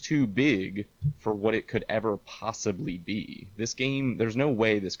got too big for what it could ever possibly be. This game, there's no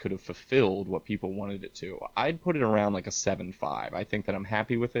way this could have fulfilled what people wanted it to. I'd put it around like a 7.5. I think that I'm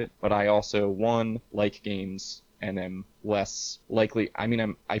happy with it, but I also, like games and am less likely. I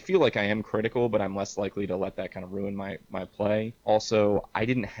mean, I feel like I am critical, but I'm less likely to let that kind of ruin my play. Also, I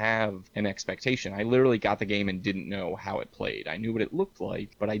didn't have an expectation. I literally got the game and didn't know how it played. I knew what it looked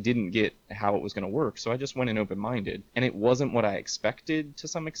like, but I didn't get how it was going to work. So I just went in open-minded, and it wasn't what I expected to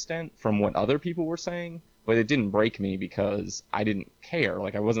some extent from what other people were saying. But it didn't break me because I didn't care.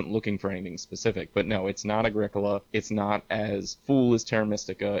 Like, I wasn't looking for anything specific. But no, it's not Agricola. It's not as full as Terra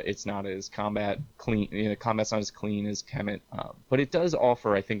Mystica. It's not as combat clean. Combat's not as clean as Kemet. But it does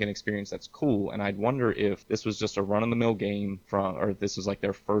offer, I think, an experience that's cool. And I'd wonder if this was just a run-of-the-mill game or if this was like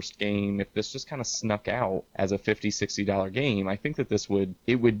their first game. If this just kind of snuck out as a $50, $60 game, I think that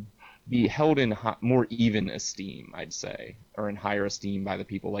it would be held in more even esteem, I'd say, or in higher esteem by the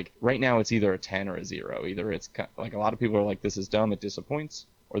people. Like right now, it's either a 10 or a 0. Either it's like a lot of people are like, this is dumb, it disappoints,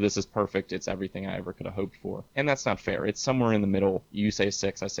 or this is perfect, it's everything I ever could have hoped for. And that's not fair. It's somewhere in the middle. You say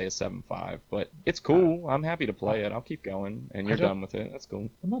 6, I say a 7.5. But it's cool. I'm happy to play it. I'll keep going, and you're done with it. That's cool.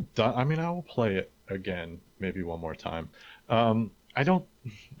 I'm not done. I mean, I will play it again, maybe one more time.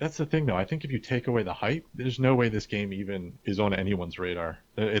 That's the thing, though. I think if you take away the hype, there's no way this game even is on anyone's radar.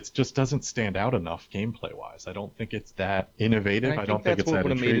 It just doesn't stand out enough gameplay-wise. I don't think it's that innovative. I don't think it's that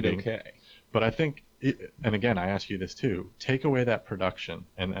intriguing. Made it okay. But I think, and again, I ask you this too, take away that production.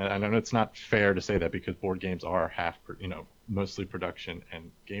 And I know it's not fair to say that because board games are mostly production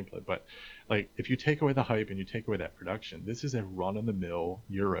and gameplay. But like, if you take away the hype and you take away that production, this is a run-of-the-mill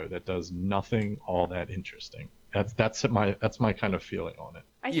Euro that does nothing all that interesting. That's my kind of feeling on it.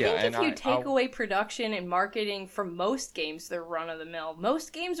 I think if you take away production and marketing from most games, they're run-of-the-mill.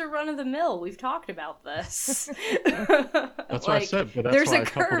 Most games are run-of-the-mill. We've talked about this. That's what I said, but that's there's why a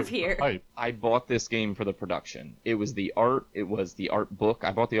curve here. Hype. I bought this game for the production. It was the art. It was the art book.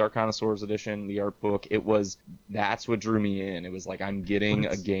 I bought the Art Connoisseurs edition, the art book. That's what drew me in. It was like, I'm getting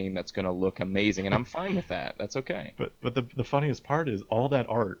a game that's going to look amazing, and I'm fine with that. That's okay. But the funniest part is all that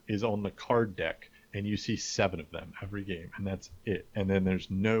art is on the card deck. And you see 7 of them every game, and that's it. And then there's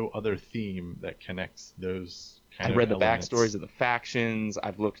no other theme that connects those I kind of read the elements. backstories of the factions.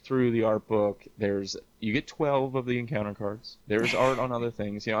 I've looked through the art book. You get 12 of the encounter cards. There's art on other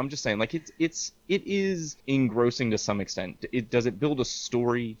things. I'm just saying, like, it is engrossing to some extent. Does it build a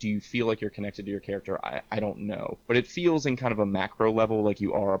story? Do you feel like you're connected to your character? I don't know, but it feels in kind of a macro level like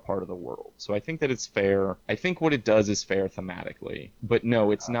you are a part of the world. So I think that it's fair. I think what it does is fair thematically. But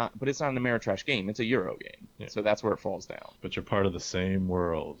no, it's not. But it's not an Ameritrash game. It's a Euro game. Yeah. So that's where it falls down. But you're part of the same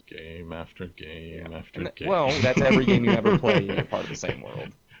world, game after game after game. Well, that's every game you ever play. You're part of the same world.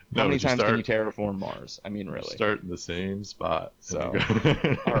 No, How many but you times can you start- terraform Mars? I mean, You really. start in the same spot. and So, you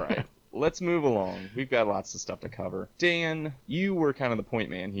go- all right. Let's move along. We've got lots of stuff to cover. Dan, you were kind of the point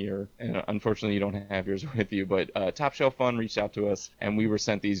man here, and unfortunately you don't have yours with you, but Top Shelf Fun reached out to us, and we were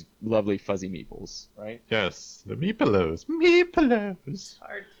sent these lovely fuzzy meeples, right? Yes, the Meepelos. Meepelos.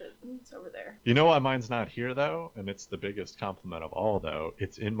 Hard to. It's over there. You know why mine's not here, though? And it's the biggest compliment of all, though.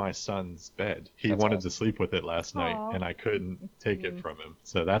 It's in my son's bed. He That's wanted awesome. to sleep with it last night, Aw. and I couldn't take it from him.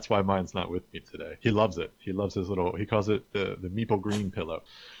 So that's why mine's not with me today. He loves it. He loves his little, he calls it the Meeple Green pillow.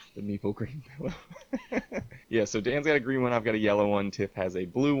 The meeple green pillow. Yeah, so Dan's got a green one, I've got a yellow one, Tiff has a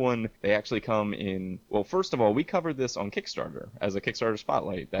blue one. They actually come in, well, first of all, we covered this on Kickstarter as a Kickstarter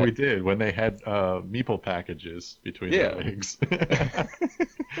spotlight. We did, when they had Meeple packages between Yeah. their legs.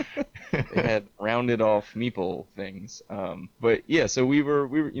 They had rounded off meeple things. But yeah, so we were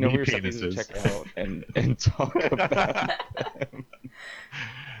we were starting to penises. check out and talk about them.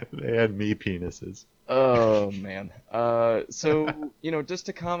 They had me penises. Oh man. So just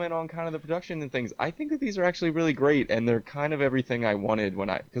to comment on kind of the production and things, I think that these are actually really great, and they're kind of everything I wanted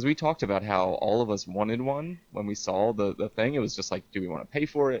because we talked about how all of us wanted one when we saw the thing. It was just like, do we want to pay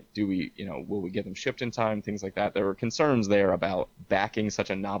for it? Do we, will we get them shipped in time? Things like that. There were concerns there about backing such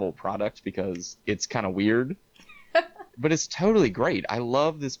a novel product because it's kind of weird. But it's totally great. I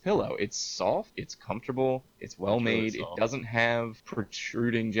love this pillow. It's soft, it's comfortable, it's well made. It's really It soft. doesn't have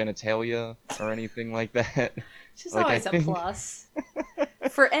protruding genitalia or anything like that. Which is Like, I always a think- plus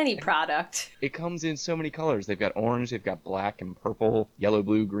for any product. It comes in so many colors. They've got orange, they've got black and purple, yellow,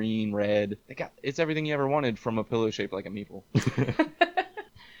 blue, green, red. It's everything you ever wanted from a pillow shaped like a meeple.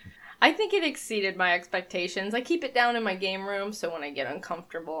 I think it exceeded my expectations. I keep it down in my game room, so when I get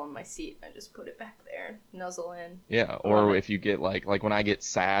uncomfortable on my seat, I just put it back there, nuzzle in. Yeah, or if you get like when I get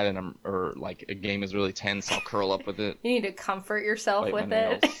sad and or like a game is really tense, I'll curl up with it. You need to comfort yourself bite my with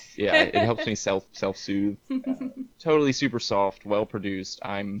it. nails. Yeah, it helps me self-soothe. Totally super soft, well produced.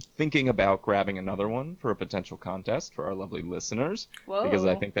 I'm thinking about grabbing another one for a potential contest for our lovely listeners Whoa. because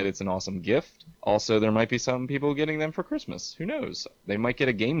I think that it's an awesome gift. Also, there might be some people getting them for Christmas. Who knows? They might get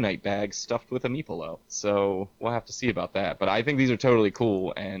a game night bag stuffed with a meepolo. So we'll have to see about that. But I think these are totally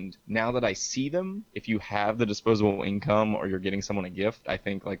cool. And now that I see them, if you have the disposable income or you're getting someone a gift, I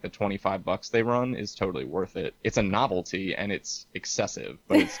think like the $25 they run is totally worth it. It's a novelty and it's excessive,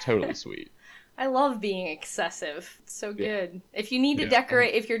 but it's totally sweet. I love being excessive. It's so good. If you need to Yeah.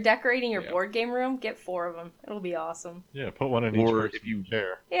 decorate, if you're decorating your Yeah. board game room, get 4 of them. It'll be awesome. Yeah, put one in each Or person's if you-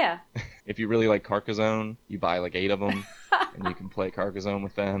 chair. Yeah. If you really like Carcassonne, you buy like 8 of them and you can play Carcassonne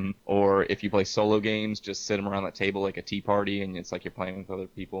with them. Or if you play solo games, just sit them around that table like a tea party and it's like you're playing with other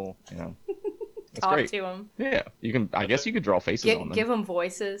people, That's Talk great. to them. Yeah, you can. I guess you could draw faces on them. Give them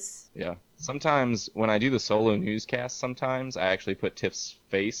voices. Yeah. Sometimes when I do the solo newscast, sometimes I actually put Tiff's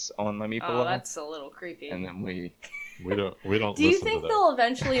face on my meeple, Oh, that's a little creepy. and then we. We don't Do you listen think to that. they'll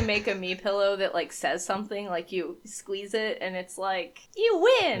eventually make a me pillow that like says something like you squeeze it and it's like you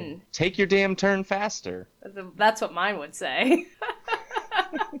win? Take your damn turn faster. That's what mine would say.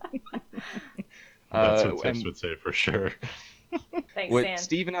 That's what And Tips would say for sure. Thanks, what Dan.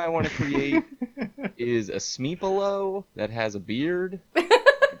 Steve and I want to create is a Smeepolo that has a beard,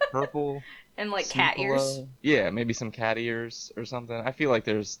 purple. And like cat ears. Smeepolo. Yeah, maybe some cat ears or something. I feel like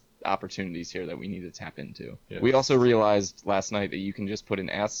there's opportunities here that we need to tap into. Yes. We also realized last night that you can just put an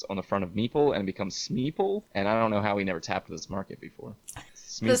S on the front of Meeple and it becomes Smeeple, and I don't know how we never tapped this market before.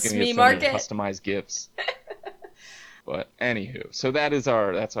 Smee's gonna Smee get so many market. customized gifts. But anywho, so that's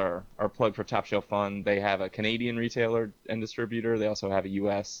our plug for Top Shelf Fun. They have a Canadian retailer and distributor. They also have a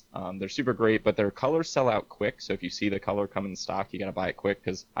US. They're super great, but their colors sell out quick. So if you see the color come in stock, you gotta buy it quick.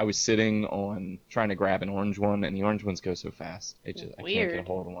 Because I was sitting on trying to grab an orange one, and the orange ones go so fast. I can't get Weird. a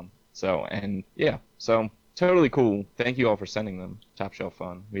hold of one. So totally cool. Thank you all for sending them. Top Shelf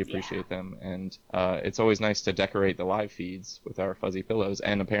Fun. We appreciate them, and it's always nice to decorate the live feeds with our fuzzy pillows,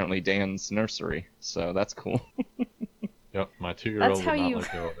 and apparently Dan's nursery. So that's cool. Yep, my 2-year-old That's would how not you-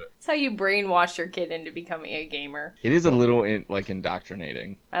 let go of it. That's how you brainwash your kid into becoming a gamer. It is a little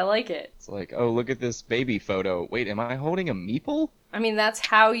indoctrinating. I like it. It's like, oh, look at this baby photo. Wait, am I holding a meeple? I mean, that's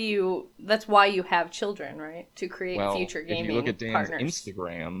why you have children, right? To create Well, future if you look gaming at Dan's partners.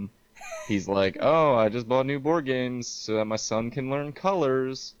 Instagram, he's like, "Oh, I just bought new board games so that my son can learn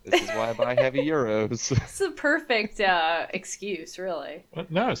colors. This is why I buy heavy euros." It's the perfect excuse, really.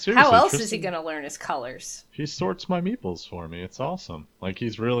 But no, How seriously, else is he Tristan, gonna learn his colors? he sorts my meeples for me. It's awesome. Like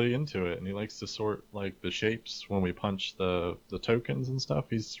he's really into it, and he likes to sort like the shapes when we punch the tokens and stuff.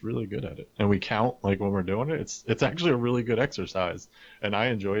 He's really good at it, and we count like when we're doing it. It's actually a really good exercise, and I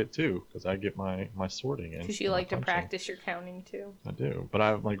enjoy it too because I get my sorting in. Because you and my like to punching. practice your counting too. I do, but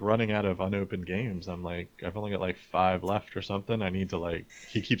I'm like running out of unopened games. I'm like, I've only got like 5 left or something. I need to like.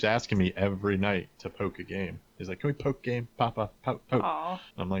 He keeps asking me every night to poke a game. He's like, "Can we poke game, Papa? Poke." Aw.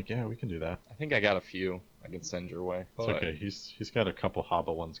 I'm like, "Yeah, we can do that." I think I got a few I can send your way. It's okay. He's got a couple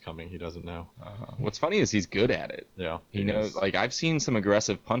hobble ones coming. He doesn't know. What's funny is he's good at it. Yeah, He knows. is. Like I've seen some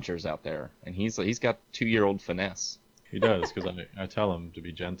aggressive punchers out there, and he's got 2-year-old finesse. He does because I tell him to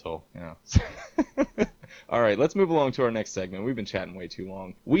be gentle. Yeah. All right, let's move along to our next segment. We've been chatting way too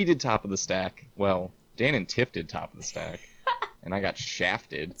long. We did top of the stack. Well, Dan and Tiff did top of the stack, and I got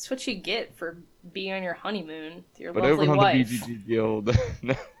shafted. That's what you get for being on your honeymoon with your But lovely over on wife. the BGG Guild,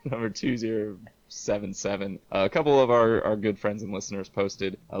 number 2077, a couple of our good friends and listeners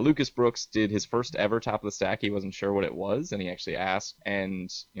posted. Lucas Brooks did his first ever top of the stack. He wasn't sure what it was, and he actually asked.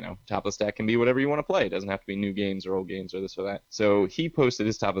 And, top of the stack can be whatever you want to play. It doesn't have to be new games or old games or this or that. So he posted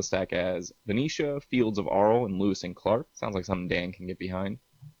his top of the stack as Venetia, Fields of Arle, and Lewis and Clark. Sounds like something Dan can get behind.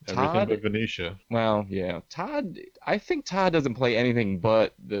 Everything Todd? but Venetia. Well, yeah. I think Todd doesn't play anything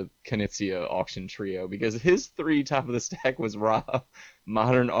but the Knizia auction trio because his 3 top of the stack was Ra,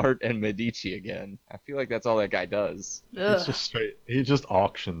 Modern Art, and Medici again. I feel like that's all that guy does. Ugh. He's just straight. He just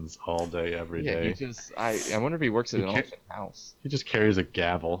auctions all day, every Yeah, day. he just, I wonder if he works at an auction house. He just carries a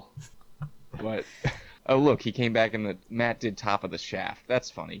gavel. But, oh look, he came back and Matt did top of the shaft. That's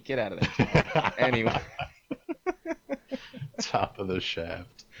funny. Get out of there. Anyway. Top of the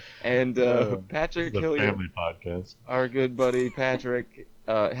shaft. And Patrick The Hilliard, family podcast. our good buddy Patrick,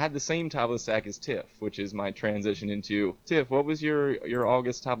 had the same top of the stack as Tiff, which is my transition into Tiff. What was your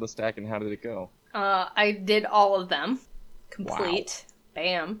August top of the stack, and how did it go? I did all of them. Complete. Wow.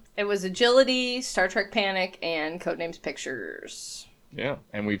 Bam. It was Agility, Star Trek Panic, and Codenames Pictures. Yeah,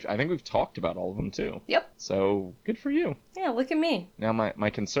 and I think we've talked about all of them too. Yep. So good for you. Yeah, look at me. Now my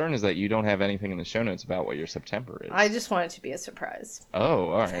concern is that you don't have anything in the show notes about what your September is. I just want it to be a surprise. Oh,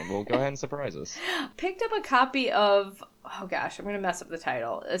 all right. Well, go ahead and surprise us. Picked up a copy of, oh gosh, I'm going to mess up the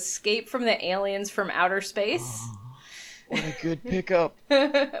title. Escape from the Aliens from Outer Space. What a good pickup.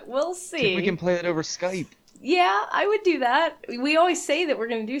 We'll see. We can play it over Skype. Yeah, I would do that. We always say that we're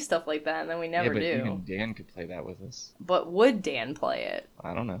going to do stuff like that, and then we never but do. Even Dan could play that with us. But would Dan play it?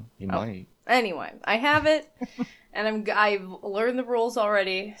 I don't know. He might. Anyway, I have it, and I've learned the rules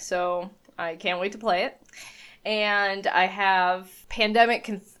already, so I can't wait to play it. And I have Pandemic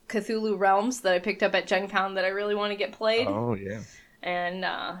Cthulhu Realms that I picked up at Gen Con that I really want to get played. Oh, yeah. And,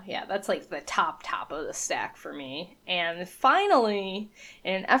 yeah, that's like the top of the stack for me. And finally,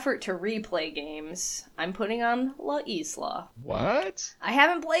 in an effort to replay games, I'm putting on La Isla. What? I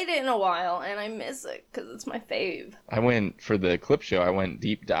haven't played it in a while, and I miss it, because it's my fave. I went, for the clip show, I went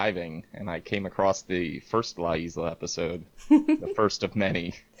deep diving, and I came across the first La Isla episode. The first of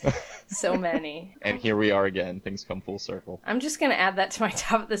many. So many. And here we are again. Things come full circle. I'm just going to add that to my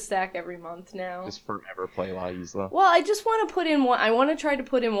top of the stack every month now. Just forever play La Isla. Well, I just want to put in one. I want to try to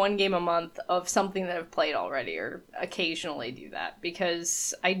put in one game a month of something that I've played already, or occasionally do that,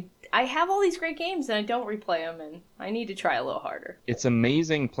 because I have all these great games and I don't replay them, and I need to try a little harder. It's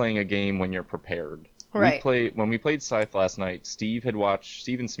amazing playing a game when you're prepared. Right. When we played Scythe last night, Steve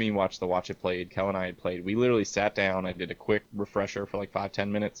and Smee watched the Watch It Played. Kel and I had played. We literally sat down. I did a quick refresher for like 5-10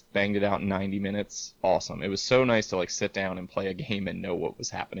 minutes, banged it out in 90 minutes. Awesome. It was so nice to like sit down and play a game and know what was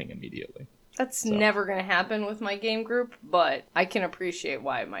happening immediately. That's never going to happen with my game group, but I can appreciate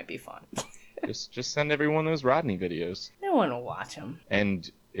why it might be fun. just send everyone those Rodney videos. No one will watch them. And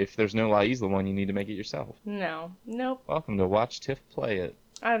if there's no La Isla one, you need to make it yourself. No. Nope. Welcome to Watch Tiff Play It.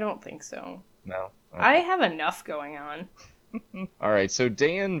 I don't think so. No. Okay. I have enough going on. All right, so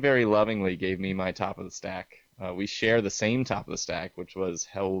Dan very lovingly gave me my top of the stack. We share the same top of the stack, which was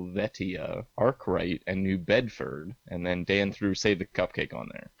Helvetia, Arkwright, and New Bedford. And then Dan threw Save the Cupcake on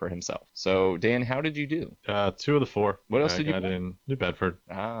there for himself. So, Dan, how did you do? 2 of the 4. What else did you got play? in New Bedford.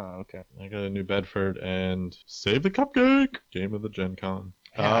 Ah, okay. I got a New Bedford and Save the Cupcake! Game of the Gen Con.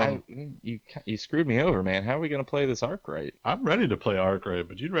 Yeah, Um, you screwed me over, man. How are we gonna play this arc right? I'm ready to play Arkwright,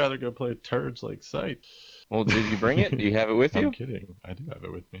 but you'd rather go play Turds Like Sight. Well, did you bring it? Do you have it with I'm you? kidding. I do have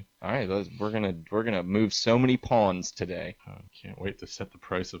it with me. All right, we're gonna move so many pawns today. I can't wait to set the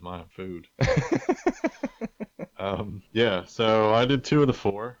price of my food. Yeah, so I did 2 of the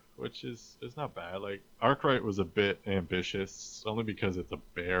 4, which is not bad. Like Arkwright was a bit ambitious, only because it's a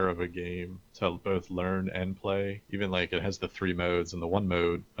bear of a game to both learn and play. Even like it has the 3 modes, and the one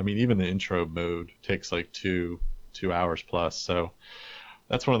mode, I mean, even the intro mode takes like two hours plus. So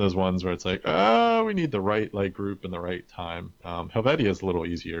that's one of those ones where it's like, oh, we need the right like group and the right time. Helvetia is a little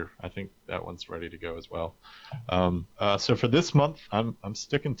easier. I think that one's ready to go as well. So for this month, I'm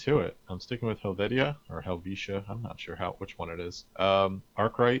sticking to it. I'm sticking with Helvetia or Helvetia. I'm not sure which one it is.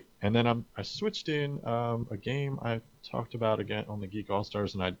 Arkwright, and then I switched in a game I talked about again on the Geek All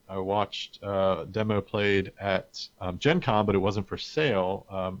Stars, and I watched demo played at Gen Con, but it wasn't for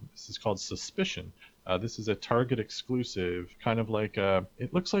sale. This is called Suspicion. This is a Target exclusive, kind of like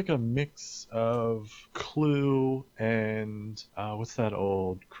it looks like a mix of Clue and what's that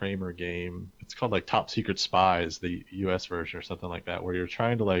old Kramer game? It's called like Top Secret Spies, the US version or something like that, where you're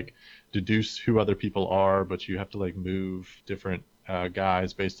trying to like deduce who other people are, but you have to like move different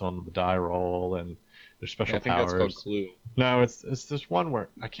guys based on the die roll and their special Yeah, I think that's called powers. Clue. No, it's this one where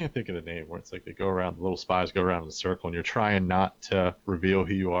I can't think of the name, where it's like they go around, the little spies go around in a circle, and you're trying not to reveal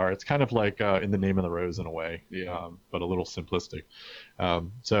who you are. It's kind of like In the Name of the Rose in a way, Yeah. but a little simplistic.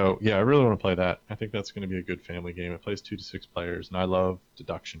 So yeah, I really want to play that. I think that's going to be a good family game. It plays 2 to 6 players, and I love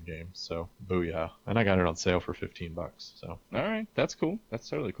deduction games, so booyah! And I got it on sale for $15. So All right, that's cool. That's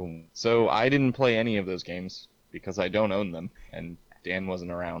totally cool. So I didn't play any of those games because I don't own them, and Dan wasn't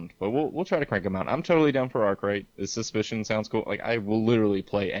around. But we'll try to crank them out. I'm totally down for Arkwright. The Suspicion sounds cool. Like I will literally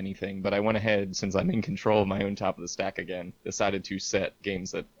play anything. But I went ahead, since I'm in control of my own top of the stack again, decided to set games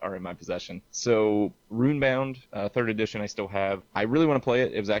that are in my possession. So Runebound, 3rd edition, I still have. I really want to play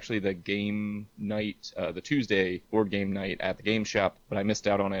it. It was actually the game night, the Tuesday board game night at the game shop, but I missed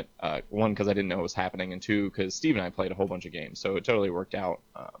out on it. One, because I didn't know it was happening, and 2, because Steve and I played a whole bunch of games, so it totally worked out.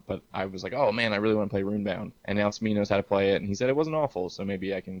 But I was like, oh man, I really want to play Runebound. And now Smee knows how to play it, and he said it wasn't awful, so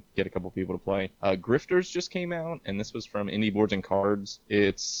maybe I can get a couple people to play. Grifters just came out, and this was from Indie Boards and Cards.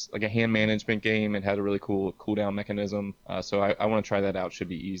 It's like a hand management game. It had a really cool cooldown mechanism, so I want to try that out. Should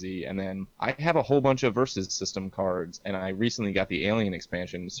be easy. And then I have a whole bunch of Versus system cards, and I recently got the Alien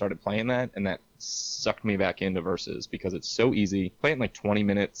expansion, started playing that, and that sucked me back into Versus because it's so easy. Play it in like 20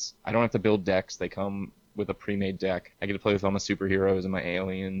 minutes. I don't have to build decks. They come with a pre-made deck. I get to play with all my superheroes and my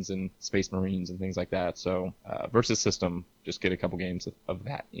aliens and space marines and things like that. So Versus system, just get a couple games of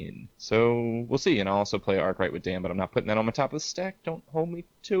that in. So we'll see. And I'll also play Arkwright with Dan, but I'm not putting that on my top of the stack. Don't hold me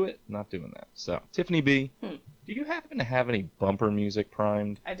to it. I'm not doing that. So Tiffany B, do you happen to have any bumper music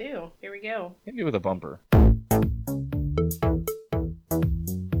primed? I do. Here we go. Hit me with a bumper.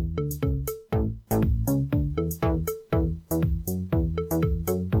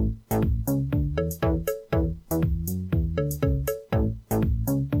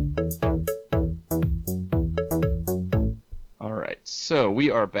 So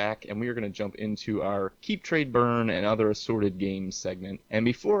we are back, and we are going to jump into our Keep, Trade, Burn, and other assorted games segment. And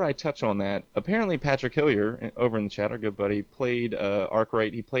before I touch on that, apparently Patrick Hillier, over in the chat, our good buddy, played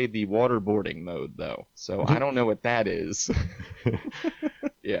Arkwright. He played the waterboarding mode, though. So I don't know what that is.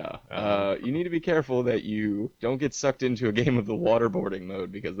 Yeah. You need to be careful that you don't get sucked into a game of the waterboarding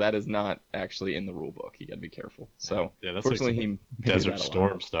mode, because that is not actually in the rule book. You got to be careful. So yeah, that's fortunately, like he Desert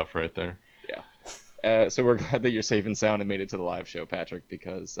Storm stuff right there. Yeah. So we're glad that you're safe and sound and made it to the live show, Patrick,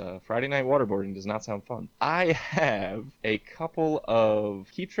 because Friday night waterboarding does not sound fun. I have a couple of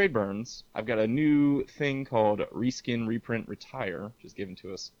Keep, Trade, Burns. I've got a new thing called Reskin, Reprint, Retire, which is given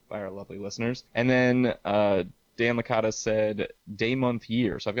to us by our lovely listeners. And then Dan Licata said day, month,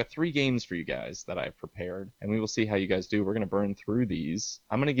 year. So I've got 3 games for you guys that I've prepared, and we will see how you guys do. We're going to burn through these.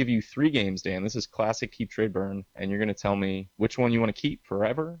 I'm going to give you 3 games, Dan. This is classic Keep, Trade, Burn, and you're going to tell me which one you want to keep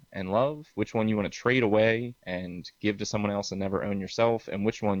forever and love, which one you want to trade away and give to someone else and never own yourself, and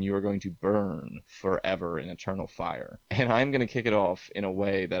which one you are going to burn forever in eternal fire. And I'm going to kick it off in a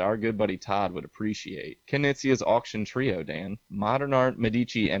way that our good buddy Todd would appreciate. Knizia's Auction Trio, Dan. Modern Art,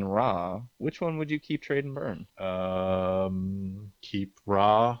 Medici, and Ra. Which one would you keep, trade, and burn? Keep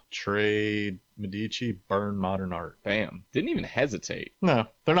Raw, trade Medici, burn Modern Art. Bam. Didn't even hesitate. No,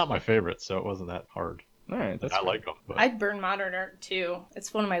 they're not my favorites, so it wasn't that hard. All right, that's I like them. But... I'd burn Modern Art too.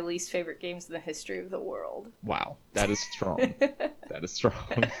 It's one of my least favorite games in the history of the world. Wow, that is strong. That is strong.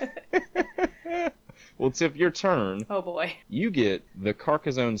 Well, Tiff, your turn. Oh boy. You get the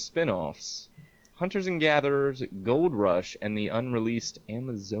Carcassonne spin-offs, Hunters and Gatherers, Gold Rush, and the unreleased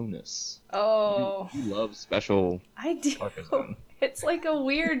Amazonas. Oh, You love special I do. Carcassonne. It's like a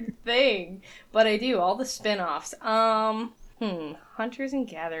weird thing, but I do. All the spin-offs. Hunters and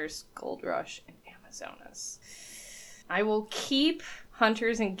Gatherers, Gold Rush, and Amazonas. I will keep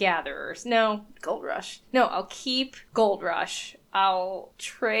Hunters and Gatherers. No, Gold Rush. No, I'll keep Gold Rush. I'll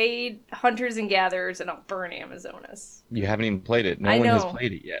trade Hunters and Gatherers, and I'll burn Amazonas. You haven't even played it. No I one has know.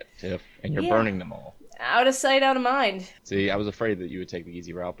 played it yet, Tiff, and you're Yeah. burning them all. Out of sight, out of mind. See, I was afraid that you would take the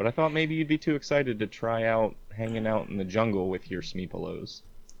easy route, but I thought maybe you'd be too excited to try out hanging out in the jungle with your Smeepolos.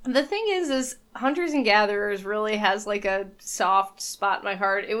 The thing is Hunters and Gatherers really has like a soft spot in my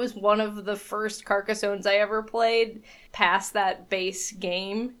heart. It was one of the first Carcassones I ever played past that base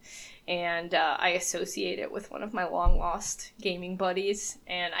game, and I associate it with one of my long lost gaming buddies,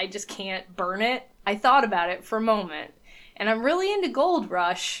 and I just can't burn it. I thought about it for a moment, and I'm really into Gold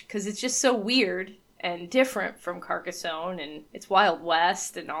Rush because it's just so weird and different from Carcassonne, and it's Wild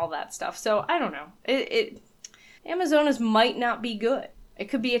West and all that stuff. So I don't know. Amazonas might not be good. It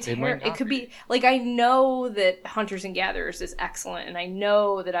could be it could be like, I know that Hunters and Gatherers is excellent, and I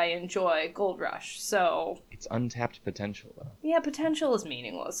know that I enjoy Gold Rush. So It's untapped potential, though. yeah, potential is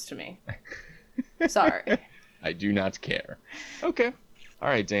meaningless to me. Sorry. I do not care. Okay. All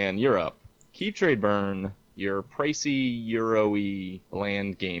right, Dan, you're up. Keep Trade Burn, your pricey Euro-y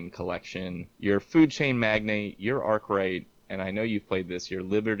land game collection, your Food Chain Magnate, your Arkwright, and I know you've played this, your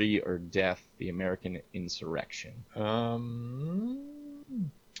Liberty or Death, the American Insurrection.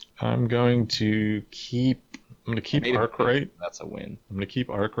 I'm going to keep Arkwright. That's a win. I'm going to keep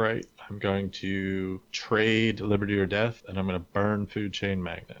Arkwright. I'm going to trade Liberty or Death, and I'm going to burn Food Chain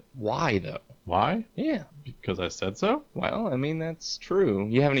Magnet. Why, though? Why? Yeah. Because I said so? Well, I mean, that's true.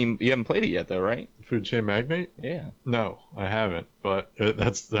 You haven't played it yet, though, right? Food Chain Magnate? Yeah. No, I haven't. But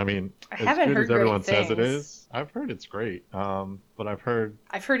that's, I mean, I as haven't good heard as everyone great says it things. is, I've heard it's great. But I've heard,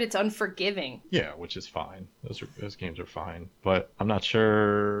 it's unforgiving. yeah, which is fine. Those games are fine. But I'm not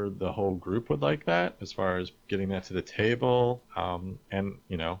sure the whole group would like that as far as getting that to the table. And,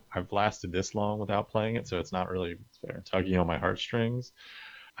 you know, I've lasted this long without playing it, so it's not really tugging on my heartstrings.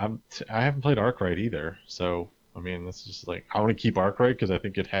 I haven't played Arkwright either, so I mean, this is just like, I want to keep Arkwright because I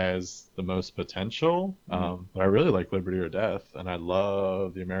think it has the most potential. But I really like Liberty or Death, and I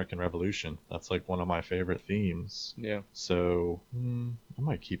love the American Revolution. That's like one of my favorite themes. Yeah. So I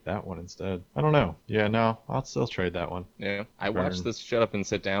might keep that one instead. I don't know. Yeah, no, I'll still trade that one. Yeah. I watched this Shut Up and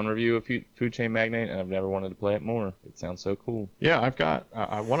Sit Down review of Food Chain Magnate, and I've never wanted to play it more. It sounds so cool. Yeah,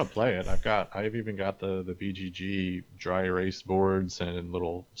 I want to play it. I've even got the BGG dry erase boards and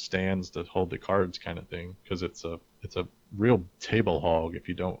little stands to hold the cards kind of thing, because it's a real table hog if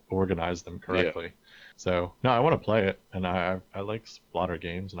you don't organize them correctly. Yeah. So no, I want to play it, and I like splatter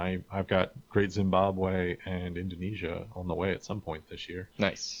games, and I've got Great Zimbabwe and Indonesia on the way at some point this year.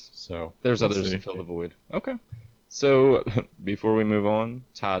 Nice. So there's others to fill the void. Okay. So before we move on,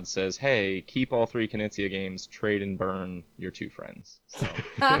 Todd says, "Hey, keep all 3 Knizia games, trade and burn your 2 friends." So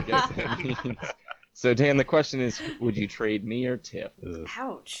I guess that means. So, Dan, the question is, would you trade me or Tiff?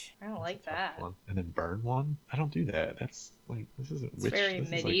 Ouch. I don't like that. One. And then burn one? I don't do that. That's like, this isn't It's very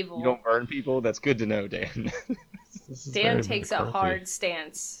medieval. You don't burn people? That's good to know, Dan. Dan takes a hard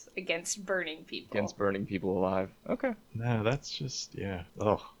stance against burning people. Against burning people alive. Okay. No, that's just, yeah.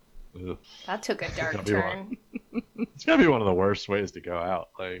 Oh. Ugh. That took a dark turn. It's gotta be one of the worst ways to go out.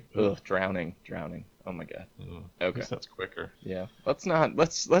 Like, drowning. Oh my god. Okay. I guess that's quicker. Yeah.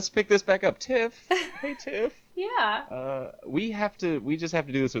 Let's pick this back up. Tiff. Hey, Tiff. Yeah. We just have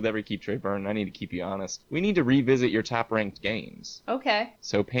to do this with every Keep Trade Burn. I need to keep you honest. We need to revisit your top ranked games. Okay.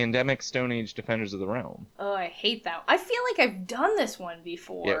 So Pandemic, Stone Age, Defenders of the Realm. Oh, I hate that. I feel like I've done this one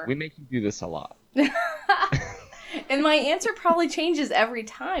before. Yeah, we make you do this a lot. And my answer probably changes every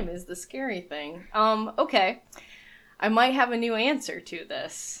time, is the scary thing. Okay. I might have a new answer to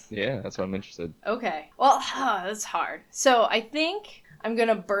this. Yeah, that's why I'm interested. Okay. Well, that's hard. So I think I'm going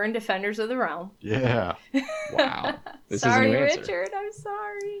to burn Defenders of the Realm. Yeah. Wow. This sorry, is a new answer. Richard. I'm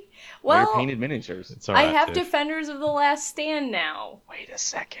sorry. Well, your painted miniatures. It's all right, I have Tiff. Defenders of the Last Stand now. Wait a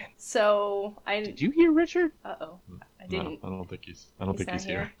second. So Did you hear Richard? Uh-oh. I didn't. No, I don't think he's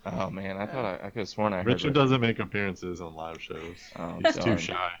here. Oh man, I thought I could have sworn I heard Richard doesn't make appearances on live shows. Oh, He's too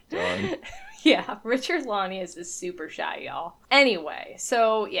shy. Darn. Yeah, Richard Lanius is super shy, y'all. Anyway,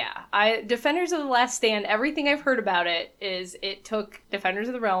 so yeah, Defenders of the Last Stand, everything I've heard about it is it took Defenders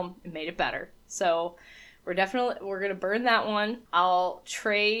of the Realm and made it better. So we're gonna burn that one. I'll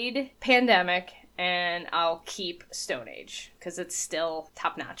trade Pandemic, and I'll keep Stone Age because it's still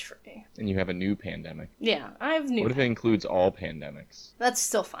top notch for me. And you have a new pandemic. Yeah, I have new. What if it includes all pandemics? That's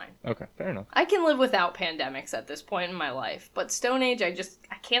still fine. Okay, fair enough. I can live without pandemics at this point in my life, but Stone Age, I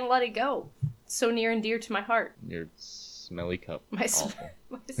can't let it go. It's so near and dear to my heart. Your smelly cup. My Awful.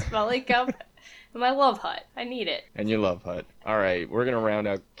 my smelly cup and my love hut. I need it. And your love hut. All right, we're going to round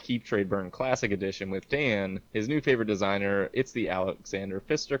out Keep Trade Burn Classic Edition with Dan, his new favorite designer. It's the Alexander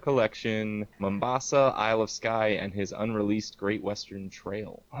Pfister collection, Mombasa, Isle of Skye, and his unreleased Great Western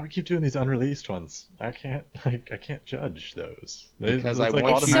Trail. Why do we keep doing these unreleased ones? I can't judge those. Because it's I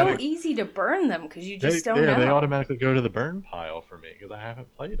want It's you- so automatic. easy to burn them because you just don't know. They automatically go to the burn pile for me because I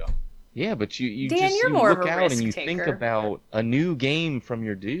haven't played them. Yeah, but you Dan, just you're you more of look a out and risk you taker. think about a new game from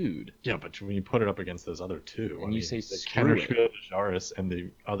your dude. Yeah, but when you put it up against those other two, And you say, the screw Kenner it. Spiel des Jahres and the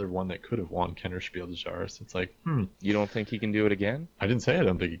other one that could have won Kenner Spiel des Jahres, it's like, You don't think he can do it again? I didn't say I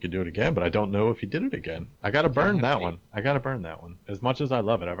don't think he could do it again, but I don't know if he did it again. I gotta burn Yeah, that okay. one. I gotta burn that one. As much as I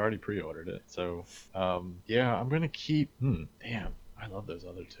love it, I've already pre-ordered it. So, yeah, I'm gonna keep. Damn, I love those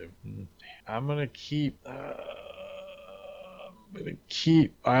other two. I'm gonna keep. I'm gonna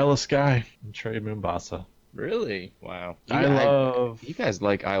keep Isle of Skye and trade Mombasa. Really? Wow. You guys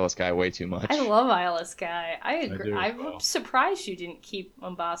like Isle of Skye way too much. I love Isle of Skye. I agree. do as I'm well. surprised you didn't keep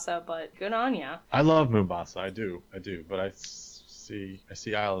Mombasa, but good on ya. I love Mombasa. I do. But I see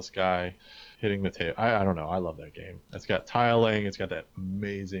Isle of Skye hitting the table. I don't know. I love that game. It's got tiling. It's got that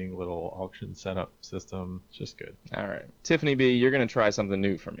amazing little auction setup system. It's just good. All right. Tiffany B, you're going to try something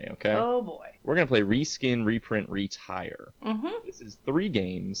new for me, okay? Oh boy. We're going to play Reskin, Reprint, Retire. Mm-hmm. This is 3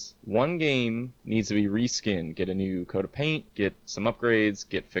 games. 1 game needs to be reskinned, get a new coat of paint, get some upgrades,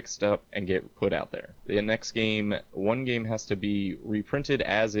 get fixed up, and get put out there. The next game, 1 game has to be reprinted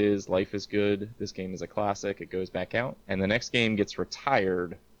as is, Life is Good. This game is a classic, it goes back out. And the next game gets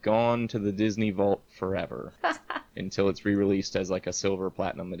retired, gone to the Disney Vault forever until it's re-released as like a silver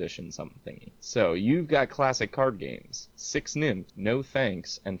platinum edition something thingy. So you've got classic card games, 6 Nymph, No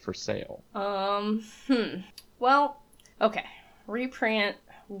Thanks, and For Sale. Well, okay. Reprint.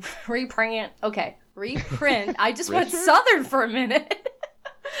 Okay. Reprint. I just went Richard? southern for a minute.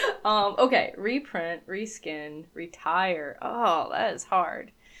 Okay. Reprint, reskin, retire. Oh, that is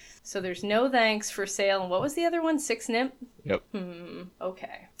hard. So there's No Thanks, For Sale, and what was the other one? 6 Nymph? Yep.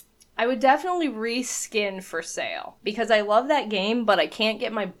 Okay. I would definitely reskin For Sale because I love that game, but I can't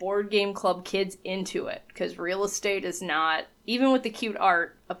get my board game club kids into it because real estate is not, even with the cute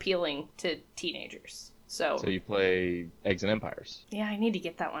art, appealing to teenagers. So So you play Eggs and Empires. yeah, I need to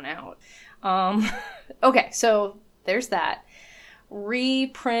get that one out. Okay, so there's that.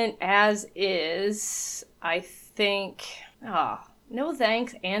 Reprint as is, I think. No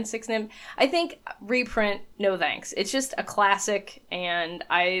Thanks and 6 Nymph. I think reprint, No Thanks. It's just a classic, and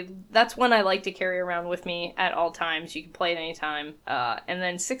that's one I like to carry around with me at all times. You can play it anytime. And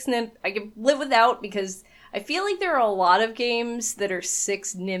then 6 Nymph, I can live without because I feel like there are a lot of games that are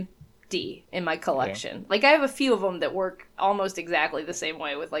 6 Nymph in my collection. Like I have a few of them that work almost exactly the same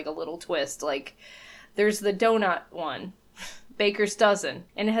way with like a little twist. Like there's the donut one, Baker's Dozen,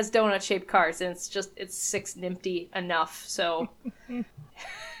 and it has donut shaped cards, and it's 6 Nymph enough. So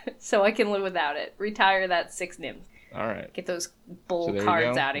so I can live without it. Retire that 6 Nymph. All right. Get those bull So there you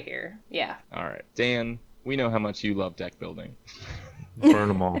cards go. out of here. Yeah. All right. Dan, we know how much you love deck building. Burn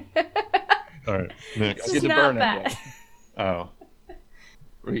them all. All right, next. This Get is to not burn it, bad. yeah. Oh,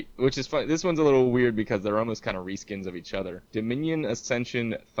 Which is fun. This one's a little weird because they're almost kind of reskins of each other. Dominion,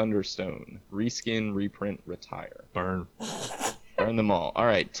 Ascension, Thunderstone. Reskin, reprint, retire. burn. Burn them all. All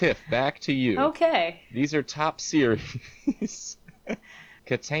right, Tiff, back to you. Okay. These are top series.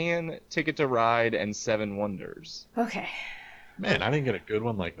 Catan, Ticket to Ride, and 7 Wonders. Okay. Man, I didn't get a good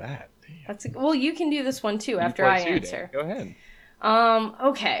one like that. Damn. Well, you can do this one too after You I play too, answer. Dan. Go ahead.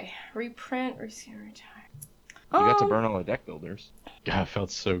 Okay. Reprint, reskin, retire. You got to burn all the deck builders. God, it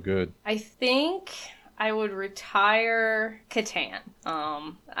felt so good. I think I would retire Catan.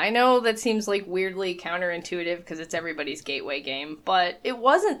 I know that seems like weirdly counterintuitive because it's everybody's gateway game, but it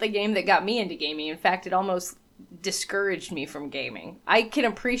wasn't the game that got me into gaming. In fact, it almost discouraged me from gaming. I can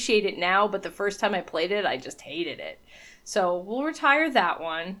appreciate it now, but the first time I played it, I just hated it. So we'll retire that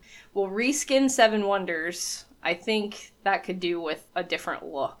one. We'll reskin 7 Wonders. I think that could do with a different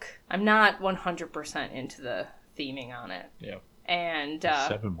look. I'm not 100% into the theming on it. Yeah. And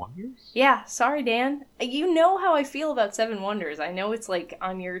 7 Wonders? yeah, sorry, Dan. You know how I feel about 7 Wonders. I know it's like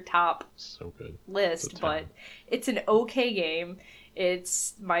on your top So good. list, So but talented. it's an okay game.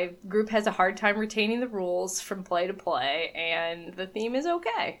 It's my group has a hard time retaining the rules from play to play, and the theme is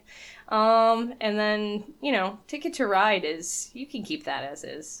okay. And then, Ticket to Ride you can keep that as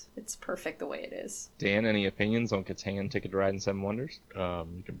is. It's perfect the way it is. Dan, any opinions on Catan, Ticket to Ride, and Seven Wonders?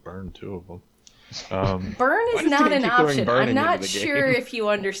 You can burn 2 of them. Burn is Why does not Dan an keep throwing option. burning I'm not into the sure game? if you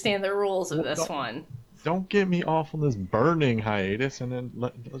understand the rules of Well, this one. Don't get me off on this burning hiatus, and then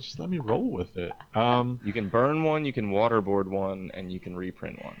just let me roll with it. You can burn one, you can waterboard one, and you can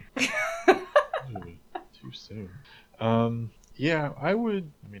reprint one. Ooh, too soon. Yeah, I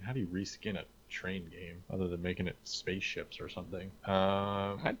would. I mean, how do you reskin a train game other than making it spaceships or something?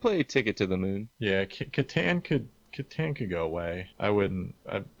 I'd play Ticket to the Moon. Yeah, Catan could go away. I wouldn't.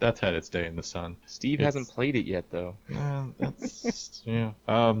 That's had its day in the sun. Steve hasn't played it yet, though. That's yeah.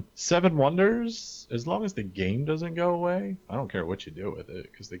 Seven Wonders. As long as the game doesn't go away, I don't care what you do with it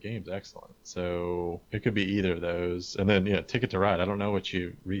because the game's excellent. So it could be either of those. And then Ticket to Ride. I don't know what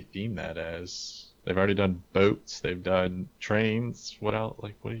you retheme that as. They've already done boats. They've done trains. What else?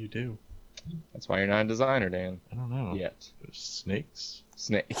 Like, what do you do? That's why you're not a designer, Dan. I don't know. Yet. There's snakes.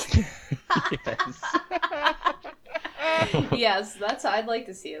 Snake. Yes. Yes, I'd like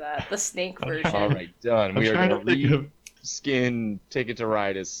to see that. The snake version. All right, done. I'm We are trying going to to think of- reskin Ticket to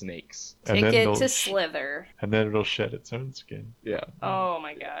Ride as snakes. Ticket to Slither. And then it'll shed its own skin. Yeah. Oh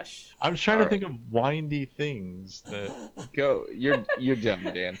my gosh. I'm trying to All think of windy things that. Go. You're done,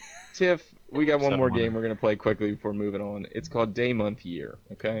 Dan. Tiff, we got one Seven more Wonders. game we're going to play quickly before moving on. It's called Day, Month, Year,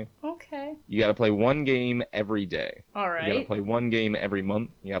 okay? Okay. You got to play one game every day. All You got to right. play one game every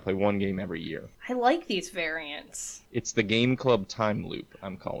month. You got to play one game every year. I like these variants. It's the Game Club Time Loop,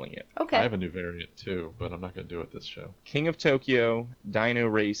 I'm calling it. Okay. I have a new variant too, but I'm not going to do it this show. King of Tokyo, Dino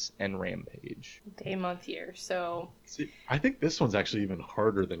Race, and Rampage. Day, month, year. So, See, I think this one's actually even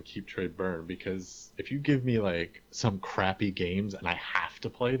harder than Keep Trade Burn because if you give me like some crappy games and I have to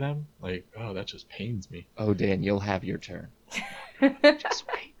play them, like, oh, that just pains me. Oh, Dan, you'll have your turn. just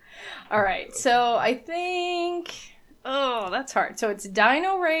wait. All right. So I think. Oh, that's hard. So it's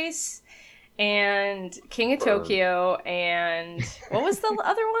Dino Race and King of Burn. Tokyo and what was the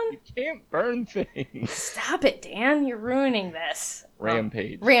other one? You can't burn things. Stop it, Dan. You're ruining this.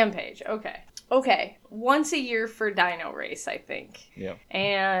 Rampage. Rampage. Okay. Okay. Once a year for Dino Race, I think. Yeah.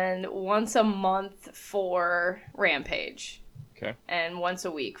 And once a month for Rampage. Okay. And once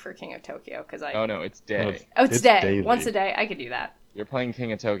a week for King of Tokyo because I. Oh, no, it's day. Oh, it's It's day. daily. Once a day. I could do that. You're playing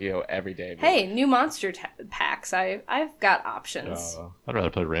King of Tokyo every day. Hey, new monster packs. I've got options. I'd rather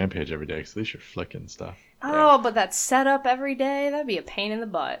play Rampage every day because at least you're flicking stuff. Oh, but that setup every day, that'd be a pain in the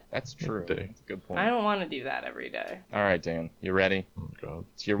butt. That's true. Day. That's a good point. I don't want to do that every day. All right, Dan, you ready? Oh god,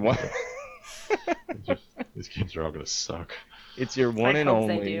 It's your one. these games are all gonna suck. It's your one I and hope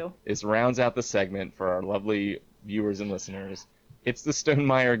they only. do. This rounds out the segment for our lovely viewers and listeners. It's the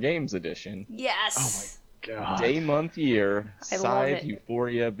Stonemeyer Games edition. Yes. God. Day, month, year. I love Side it.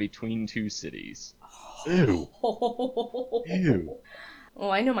 Euphoria between two cities. Ew. Oh. Ew.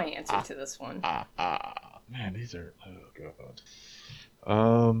 Well, I know my answer to this one. Man, these are. Oh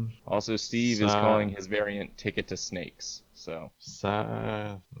god. Also, Steve is calling his variant Ticket to Snakes. So,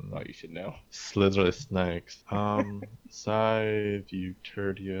 thought you should know. Slithery snakes. Side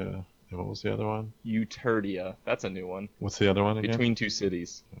Euterdia. And what was the other one? Euterdia. That's a new one. What's the other one again? Between two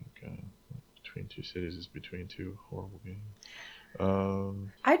cities. Okay. Between two cities is between two horrible games.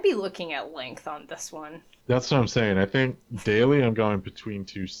 I'd be looking at length on this one. That's what I'm saying. I think daily I'm going between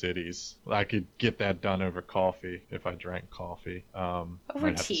two cities. I could get that done over coffee if I drank coffee. Over I'd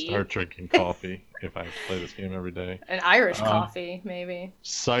have to tea. start drinking coffee if I have to play this game every day. An Irish coffee, maybe.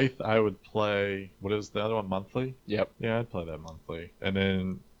 Scythe I would play. What is the other one? Monthly? Yep. Yeah, I'd play that monthly. And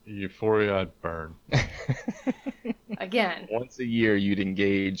then Euphoria I'd burn. Again. Once a year, you'd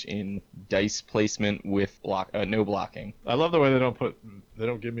engage in dice placement with no blocking. I love the way they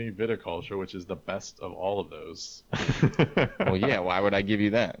don't give me viticulture, which is the best of all of those. Well, yeah. Why would I give you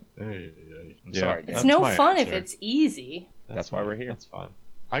that? Hey, I'm sorry, It's that's no my fun if answer. it's easy. That's why we're here. That's fine.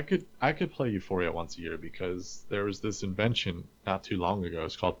 I could play Euphoria once a year because there was this invention not too long ago.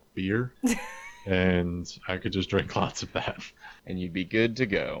 It's called beer, and I could just drink lots of that. And you'd be good to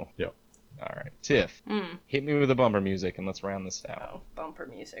go. Yep. All right. Tiff, hit me with the bumper music and let's round this out. Oh, bumper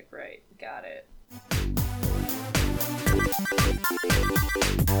music, right. Got it.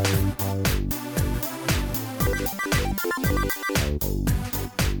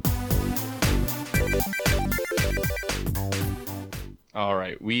 All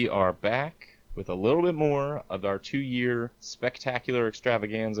right. We are back with a little bit more of our 2-year spectacular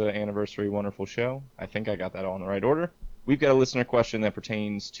extravaganza anniversary wonderful show. I think I got that all in the right order. we've got a listener question that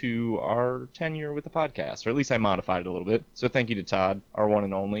pertains to our tenure with the podcast, or at least I modified it a little bit. So thank you to Todd, our one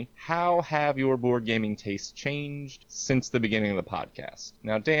and only. How have your board gaming tastes changed since the beginning of the podcast?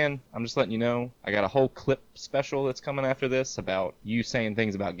 Now, Dan, I'm just letting you know, I got a whole clip special that's coming after this about you saying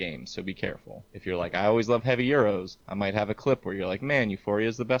things about games, so be careful. If you're like, I always love heavy Euros, I might have a clip where you're like, man, Euphoria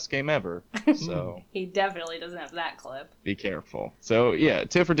is the best game ever. So He definitely doesn't have that clip. be careful. So yeah,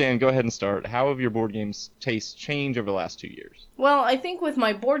 Tiff or Dan, go ahead and start. How have your board games tastes changed over the last 2 years? Well, I think with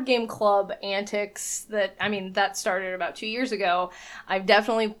my board game club antics that started about 2 years ago, I'm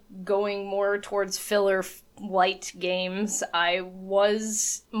definitely going more towards filler light games. I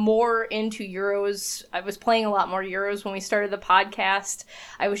was more into Euros. I was playing a lot more Euros when we started the podcast.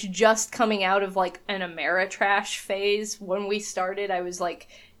 I was just coming out of like an Ameritrash phase when we started. I was like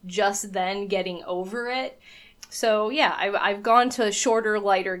just then getting over it. So yeah, I've gone to shorter,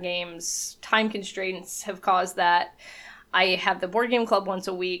 lighter games. Time constraints have caused that. I have the board game club once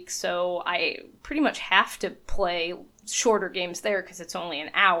a week, so I pretty much have to play shorter games there because it's only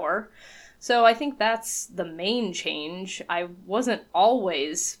an hour. So I think that's the main change. I wasn't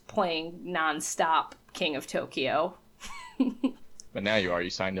always playing nonstop King of Tokyo. But now you are. You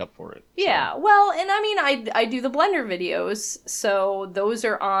signed up for it. Yeah, well, and I mean, I do the Blender videos, so those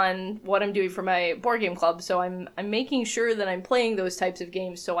are on what I'm doing for my board game club. So I'm making sure that I'm playing those types of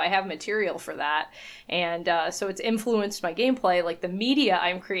games, so I have material for that, and so it's influenced my gameplay. Like the media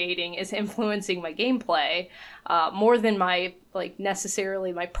I'm creating is influencing my gameplay more than my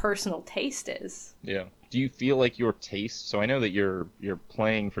necessarily my personal taste is. Yeah. Do you feel like your taste, so I know that you're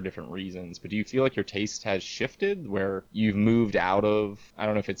playing for different reasons, but do you feel like your taste has shifted where you've moved out of, I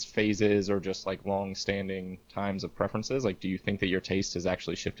don't know if it's phases or just like long-standing times of preferences? Like, do you think that your taste has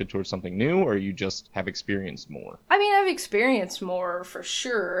actually shifted towards something new, or you just have experienced more? I mean, I've experienced more for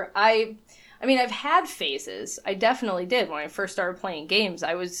sure. I mean, I've had phases. I definitely did when I first started playing games.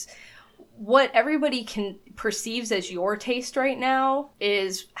 What everybody perceives as your taste right now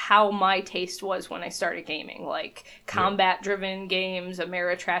is how my taste was when I started gaming, like combat-driven games,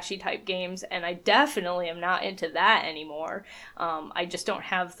 Ameritrashy type games, and I definitely am not into that anymore. I just don't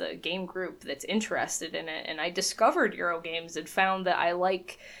have the game group that's interested in it, and I discovered Euro games and found that I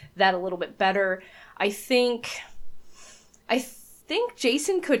like that a little bit better. I think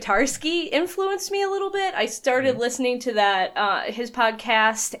Jason Kotarski influenced me a little bit. I started listening to that his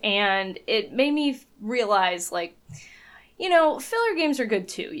podcast, and it made me realize, like, filler games are good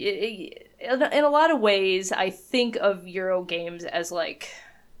too. In a lot of ways, I think of Euro games as like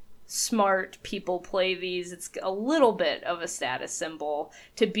smart people play these. It's a little bit of a status symbol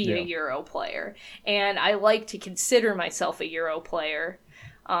to be a Euro player, and I like to consider myself a Euro player.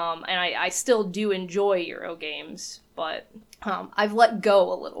 And I still do enjoy Euro games, but I've let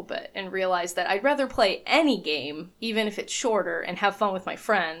go a little bit and realized that I'd rather play any game, even if it's shorter, and have fun with my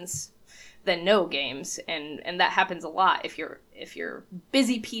friends than no games, and that happens a lot if you're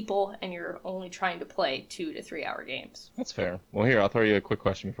busy people and you're only trying to play 2 to 3 hour games. That's fair. Well, here, I'll throw you a quick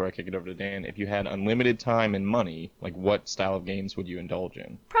question before I kick it over to Dan. If you had unlimited time and money, like what style of games would you indulge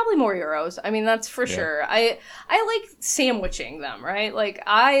in? Probably more Euros. I mean, that's for sure. I like sandwiching them, right? Like,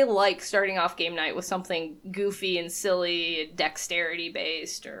 I like starting off game night with something goofy and silly, dexterity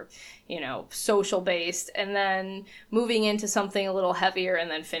based, or social based, and then moving into something a little heavier and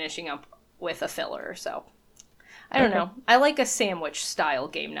then finishing up with a filler. So I don't know. I like a sandwich style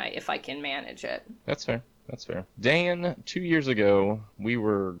game night if I can manage it. That's fair. That's fair. Dan, 2 years ago, we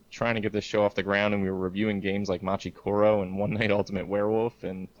were trying to get this show off the ground, and we were reviewing games like Machi Koro and One Night Ultimate Werewolf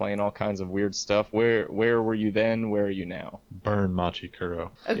and playing all kinds of weird stuff. Where were you then? Where are you now? Burn Machi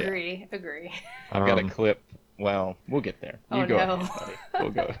Kuro. Agree. I've got a clip. Well, we'll get there. You go ahead, buddy.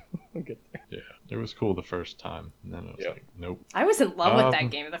 We'll get there. Yeah, it was cool the first time, and then it was like, nope. I was in love with that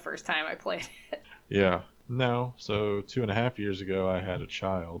game the first time I played it. Yeah. No, so 2.5 years ago I had a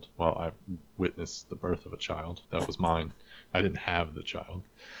child. Well, I witnessed the birth of a child. That was mine. I didn't have the child.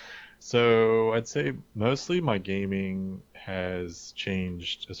 So I'd say mostly my gaming has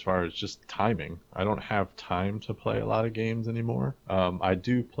changed as far as just timing. I don't have time to play a lot of games anymore. I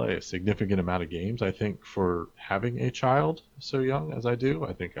do play a significant amount of games. I think for having a child so young as I do,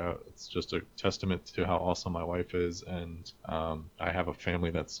 I think it's just a testament to how awesome my wife is, and I have a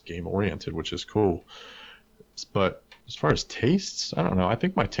family that's game oriented, which is cool. But as far as tastes, I don't know. I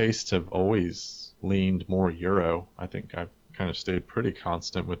think my tastes have always leaned more Euro. I think I've kind of stayed pretty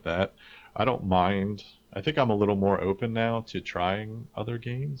constant with that. I don't mind. I think I'm a little more open now to trying other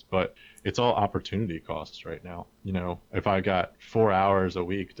games, but it's all opportunity costs right now. If I got 4 hours a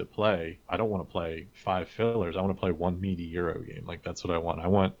week to play, I don't want to play 5 fillers. I want to play one meaty Euro game. Like, that's what I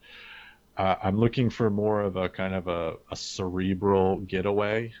want. I'm looking for more of a kind of a cerebral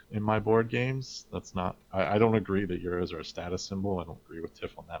getaway in my board games. That's not. I don't agree that Euros are a status symbol. I don't agree with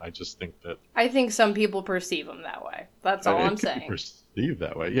Tiff on that. I just think that I think some people perceive them that way. That's all I'm it could be saying. perceived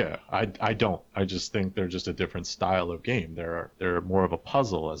that way. Yeah, I don't. I just think they're just a different style of game. They're more of a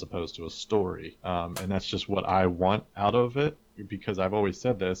puzzle as opposed to a story. And that's just what I want out of it. Because I've always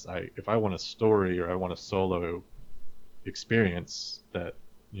said this. If I want a story or I want a solo experience that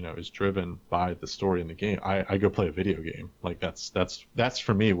is driven by the story in the game, I go play a video game. Like that's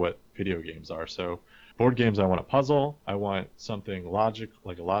for me what video games are. So board games, I want a puzzle. I want something logic,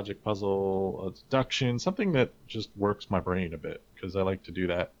 like a logic puzzle, a deduction, something that just works my brain a bit, because I like to do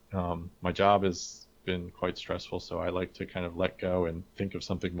that. My job has been quite stressful, so I like to kind of let go and think of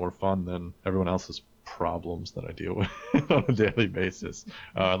something more fun than everyone else's problems that I deal with on a daily basis.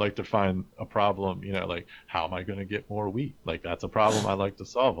 I like to find a problem, like how am I going to get more wheat? Like that's a problem I like to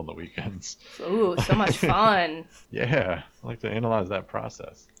solve on the weekends. Ooh, so much fun. Yeah, I like to analyze that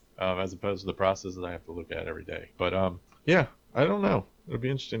process, as opposed to the process that I have to look at every day. But yeah, I don't know. It'll be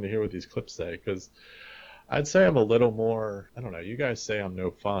interesting to hear what these clips say, because I'd say I'm a little more, I don't know, you guys say I'm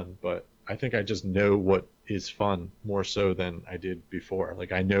no fun, but I think I just know what is fun more so than I did before.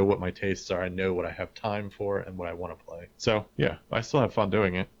 Like I know what my tastes are, I know what I have time for and what I want to play. So yeah, I still have fun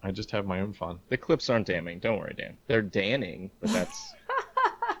doing it. I just have my own fun. The clips aren't damning. Don't worry, Dan. They're danning, but that's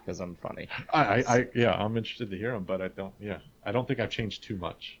because I'm funny. Yeah, I'm interested to hear them, but I don't think I've changed too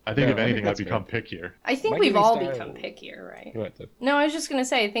much. I think No, if I think anything, I've that's become pickier. I think My we've gaming all style- become pickier, right? Go ahead, Tiff. No, I was just going to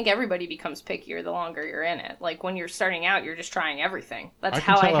say, I think everybody becomes pickier the longer you're in it. Like when you're starting out, you're just trying everything. That's I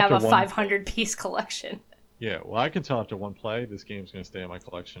can how I tell have a after one- 500-piece collection. Yeah, well, I can tell after one play, this game's going to stay in my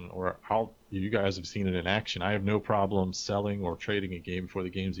collection, or you guys have seen it in action. I have no problem selling or trading a game before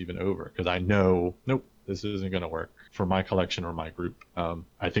the game's even over, because I know, nope, this isn't going to work for my collection or my group.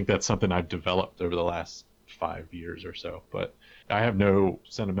 I think that's something I've developed over the last 5 years or so, but I have no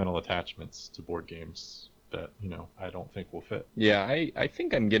sentimental attachments to board games that I don't think will fit. Yeah, I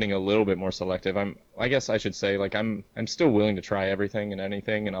think I'm getting a little bit more selective. I guess I should say, like, I'm still willing to try everything and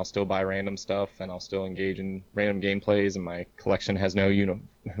anything, and I'll still buy random stuff, and I'll still engage in random gameplays, and my collection has no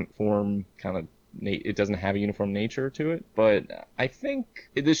uniform kind of it doesn't have a uniform nature to it. But I think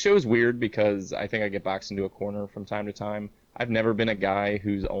this show's weird because I think I get boxed into a corner from time to time. I've never been a guy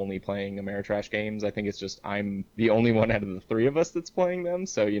who's only playing Ameritrash games. I think it's just I'm the only one out of the three of us that's playing them.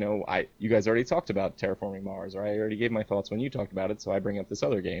 So, you guys already talked about Terraforming Mars, or I already gave my thoughts when you talked about it, so I bring up this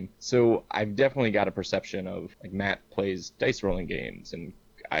other game. So I've definitely got a perception of, like, Matt plays dice rolling games, and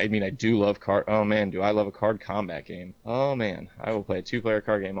I mean, I do love card. Oh man, do I love a card combat game? Oh man, I will play a 2-player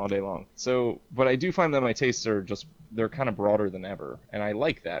card game all day long. So, but I do find that my tastes are they're kind of broader than ever, and I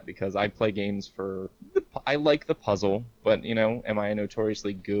like that because I play games I like the puzzle, but am I a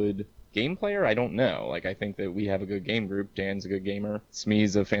notoriously good game player? I don't know. Like, I think that we have a good game group. Dan's a good gamer.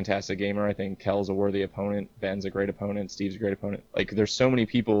 Smee's a fantastic gamer. I think Kel's a worthy opponent. Ben's a great opponent. Steve's a great opponent. Like, there's so many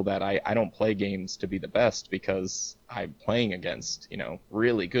people that I don't play games to be the best because I'm playing against,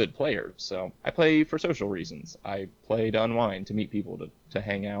 really good players. So I play for social reasons. I play to unwind, to meet people, to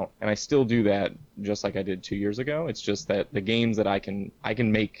hang out. And I still do that just like I did 2 years ago. It's just that the games that I can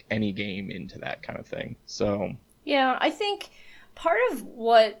make any game into that kind of thing. So Yeah, I think part of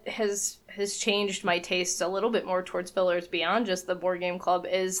what has changed my taste a little bit more towards fillers beyond just the board game club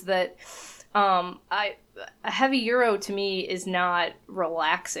is that a heavy Euro to me is not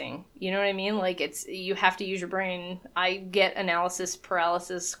relaxing. You know what I mean? Like, you have to use your brain. I get analysis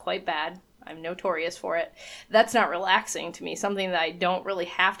paralysis quite bad. I'm notorious for it. That's not relaxing to me, something that I don't really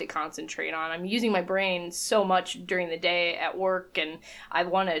have to concentrate on. I'm using my brain so much during the day at work, and I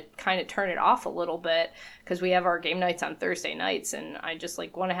want to kind of turn it off a little bit because we have our game nights on Thursday nights, and I just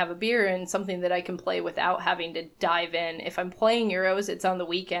want to have a beer and something that I can play without having to dive in. If I'm playing Euros, it's on the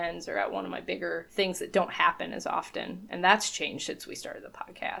weekends or at one of my bigger things that don't happen as often, and that's changed since we started the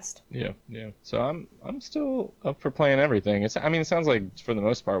podcast. Yeah. So I'm still up for playing everything. It sounds like for the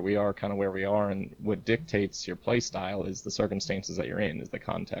most part we are kind of where we are, and what dictates your play style is the circumstances that you're in, is the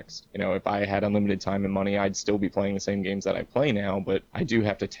context. If I had unlimited time and money, I'd still be playing the same games that I play now, but I do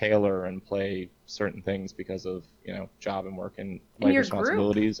have to tailor and play certain things because of job and work and life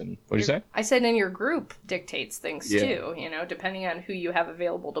responsibilities. And what'd you say? I said in your group dictates things Yeah. too, depending on who you have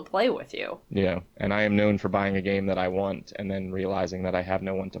available to play with you. Yeah, and I am known for buying a game that I want and then realizing that I have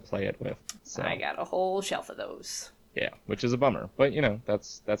no one to play it with. So I got a whole shelf of those. yeah, which is a bummer, but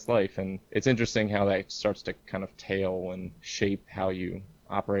that's life, and it's interesting how that starts to kind of tail and shape how you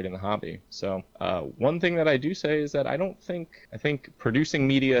operate in the hobby. So one thing that I do say is that I think producing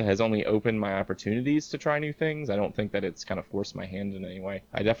media has only opened my opportunities to try new things. I don't think that it's kind of forced my hand in any way.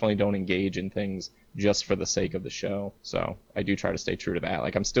 I definitely don't engage in things just for the sake of the show. So I do try to stay true to that.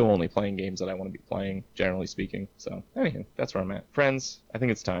 Like, I'm still only playing games that I want to be playing, generally speaking. So anyway, that's where I'm at. Friends, I think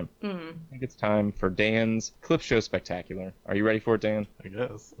it's time. I think it's time for Dan's Clip Show Spectacular. Are you ready for it, Dan? I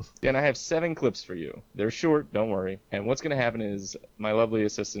guess. Dan, I have 7 clips for you. They're short, don't worry. And what's going to happen is my lovely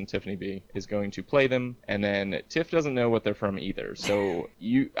assistant, Tiffany B, is going to play them, and then Tiff doesn't know what they're from either. So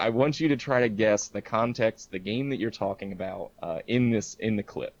I want you to try to guess the context, the game that you're talking about in the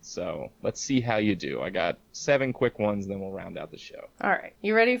clip. So let's see how you do. I got 7 quick ones, then we'll round out the show. All right.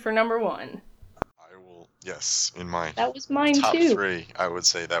 You ready for number 1? I will, yes, in my That was mine top too. 3, I would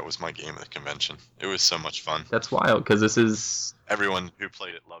say that was my game of the convention. It was so much fun. That's wild, because this is... Everyone who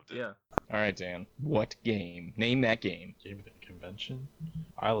played it loved it. Yeah. All right, Dan. What game? Name that game. Game of the convention?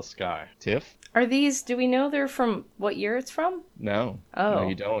 Isle of Skye. Tiff? Are these, do we know they're from what year it's from? No. Oh. No,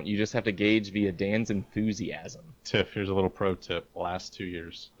 you don't. You just have to gauge via Dan's enthusiasm. Tiff, here's a little pro tip. Last 2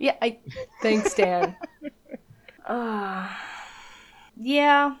 years. Yeah, thanks, Dan.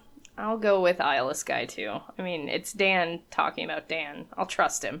 Yeah, I'll go with Isle of Skye too. I mean, it's Dan talking about Dan. I'll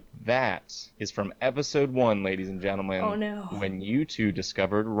trust him. That is from episode 1, ladies and gentlemen. Oh no. When you two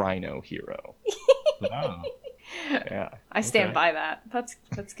discovered Rhino Hero. Oh. Yeah. I stand Okay. by that.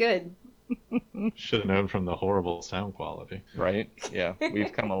 That's good. Should have known from the horrible sound quality. Right? Yeah.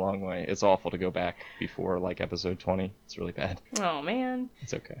 We've come a long way. It's awful to go back before, like, episode 20. It's really bad. Oh man.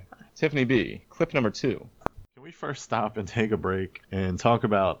 It's okay. Tiffany B, clip number 2. Can we first stop and take a break and talk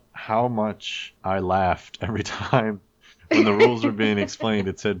about how much I laughed every time when the rules were being explained?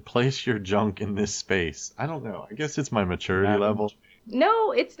 It said, place your junk in this space. I don't know. I guess it's my maturity level.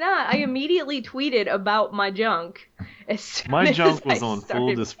 No, it's not. I immediately tweeted about my junk. As soon My as junk I was on full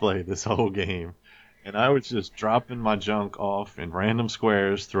started- display this whole game. And I was just dropping my junk off in random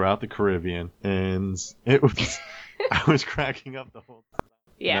squares throughout the Caribbean. And it was... I was cracking up the whole time.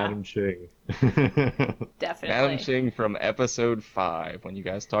 Yeah, Madam Ching. definitely. Madam Ching from episode 5, when you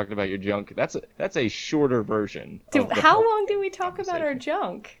guys talked about your junk. That's a shorter version. Dude, of the how whole long did we talk about our conversation.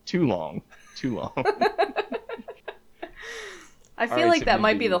 junk? Too long. Too long. I feel right, like that Tiffany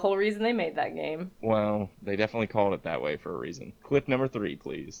might B. be the whole reason they made that game. Well, they definitely called it that way for a reason. Clip number 3,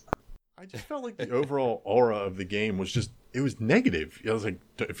 please. I just felt like the overall aura of the game was just, it was negative. I was like,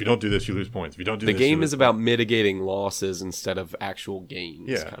 if you don't do this, you lose points. If you don't do The this, you game lose is about mitigating losses instead of actual gains,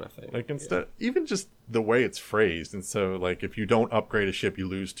 Yeah. kind of thing. Like instead, even just the way it's phrased, and so like if you don't upgrade a ship, you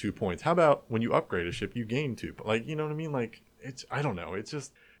lose 2 points. How about when you upgrade a ship, you gain 2? Like, you know what I mean? Like it's, I don't know. It's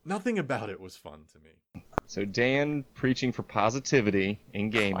just nothing about it was fun to me. So Dan preaching for positivity in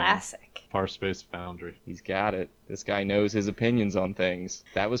gaming. Classic. Parspace Foundry. He's got it. This guy knows his opinions on things.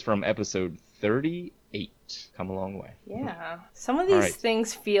 That was from episode 38. Come a long way. Yeah. Some of All these right.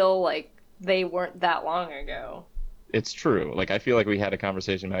 things feel like they weren't that long ago. It's true. Like, I feel like we had a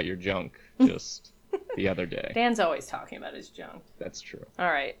conversation about your junk just the other day. Dan's always talking about his junk. That's true.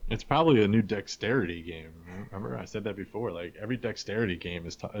 All right. It's probably a new dexterity game. Remember, I said that before. Like every dexterity game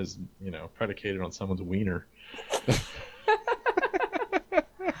is predicated on someone's wiener.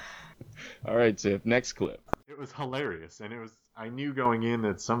 All right, Tiff. Next clip. It was hilarious, and I knew going in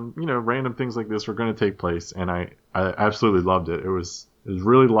that some random things like this were going to take place, and I absolutely loved it. It was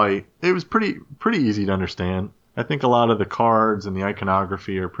really light. It was pretty easy to understand. I think a lot of the cards and the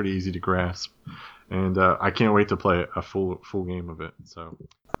iconography are pretty easy to grasp, and I can't wait to play a full game of it. So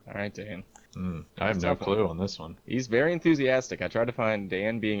All right, Dan. I have no clue on this one. He's very enthusiastic. I tried to find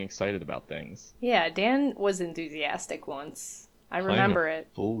Dan being excited about things. Yeah, Dan was enthusiastic once. I Playing remember a it.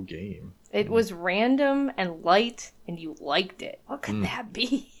 full game. It was random and light, and you liked it. What could that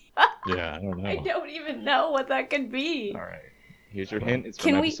be? Yeah, I don't know. I don't even know what that could be. All right. Here's your hint. It's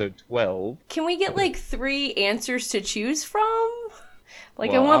Can from we- episode 12. Can we get like 3 answers to choose from?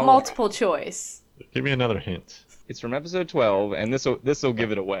 Like, Well, I want I'll- multiple choice. Give me another hint. It's from episode 12, and this'll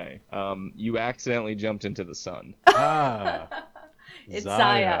give it away. You accidentally jumped into the sun. Ah, It's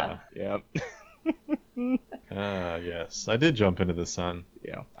Zaya. Yep. Ah, yes. I did jump into the sun.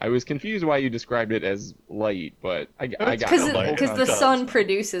 Yeah. I was confused why you described it as light, but I got Because the whole the concept. sun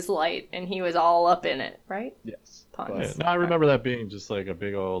produces light, and he was all up in it, right? Yes. Puns. No, I remember that being just like a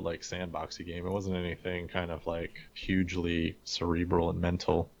big old like sandboxy game. It wasn't anything kind of like hugely cerebral and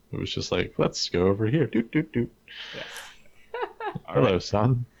mental. It was just like, let's go over here. Doot doot doot. All Hello, right.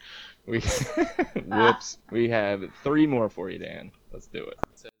 son. Whoops. We have 3 more for you, Dan. Let's do it.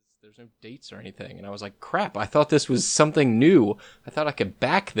 There's no dates or anything. And I was like, crap, I thought this was something new. I thought I could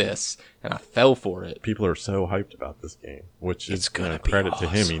back this, and I fell for it. People are so hyped about this game, which It's is gonna be credit to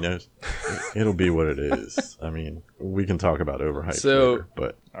him. awesome. He knows it'll be what it is. I mean, we can talk about overhyped So- later,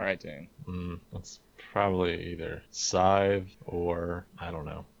 but All right, Dan. That's probably either Scythe or I don't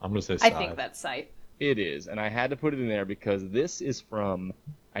know. I'm gonna say I Scythe. think that's Scythe. It is, and I had to put it in there because this is from.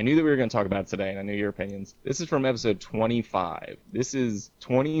 I knew that we were going to talk about it today, and I knew your opinions. This is from episode 25. This is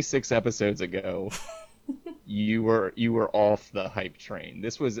 26 episodes ago. You were off the hype train.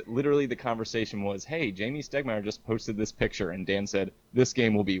 This was literally the conversation was, hey, Jamie Stegmaier just posted this picture, and Dan said, this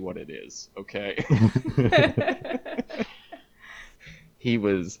game will be what it is, okay? He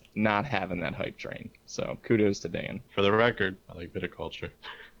was not having that hype train. So kudos to Dan. For the record, I like viticulture.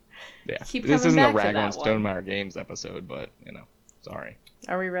 Yeah. Keep This coming isn't a back to Rag on that one. Stonemeyer Games episode, but, sorry.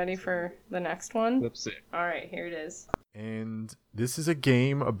 Are we ready for the next one? Flip it. All right, here it is. and this is a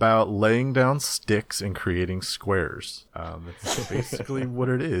game about laying down sticks and creating squares. That's basically what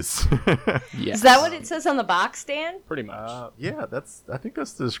it is. Yes. Is that what it says on the box, Dan? Pretty much. Yeah, I think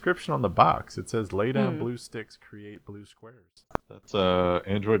that's the description on the box. It says lay down blue sticks, create blue squares. That's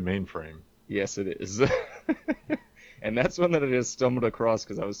Android mainframe. Yes, it is. And that's one that I just stumbled across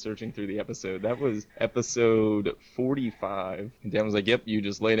because I was searching through the episode. That was episode 45. And Dan was like, yep, you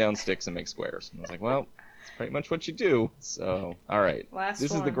just lay down sticks and make squares. And I was like, well, it's pretty much what you do. So, all right. Last This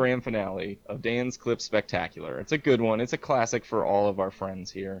is the one. grand finale of Dan's Clip Spectacular. It's a good one. It's a classic for all of our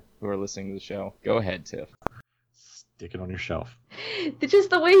friends here who are listening to the show. Go ahead, Tiff. Stick it on your shelf. Just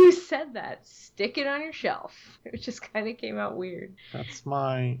the way you said that. Stick it on your shelf. It just kind of came out weird. That's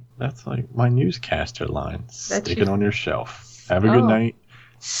like my newscaster line. Stick your- it on your shelf. Have a good Oh. night.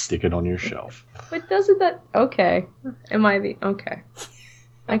 Stick it on your shelf. But doesn't that... Okay. Am I the... Okay.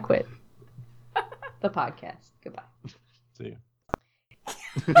 I quit. The podcast. Goodbye. See you.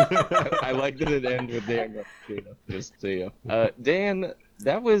 I like that it ended with Dan going, "See ya." Just see ya. Dan,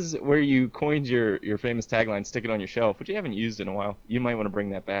 that was where you coined your famous tagline, stick it on your shelf, which you haven't used in a while. You might want to bring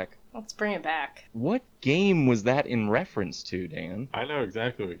that back. Let's bring it back. What game was that in reference to, Dan? I know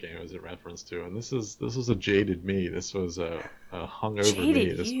exactly what game it was in reference to, and this was a jaded me. This was a hungover me.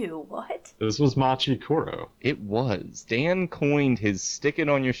 Jaded This, you? What? this was Machi Koro. It was. Dan coined his stick it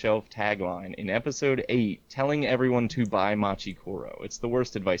on your shelf tagline in episode 8, telling everyone to buy Machi Koro. It's the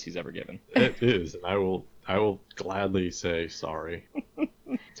worst advice he's ever given. It is, and I will gladly say sorry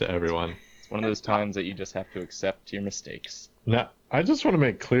to everyone. It's one of those times that you just have to accept your mistakes. Now, I just want to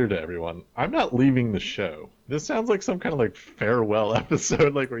make clear to everyone, I'm not leaving the show. This sounds like some kind of like farewell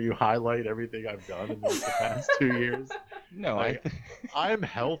episode, like where you highlight everything I've done in like, the past 2 years. No, Like, I'm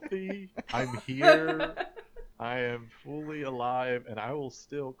healthy. I'm here. I am fully alive, and I will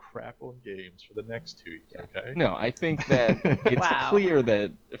still crap on games for the next 2 years. Okay? No, I think that it's Wow. clear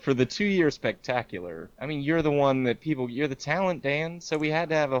that for the 2-year spectacular, I mean, you're the one that you're the talent, Dan, so we had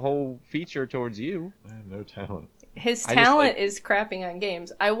to have a whole feature towards you. I have no talent. His I just, talent like- is crapping on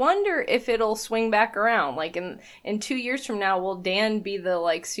games. I wonder if it'll swing back around. Like in 2 years from now, will Dan be the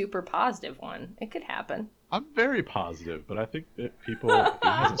like super positive one? It could happen. I'm very positive, but I think that people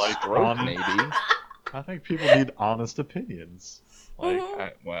Has a like stroke, maybe. I think people need honest opinions. Like,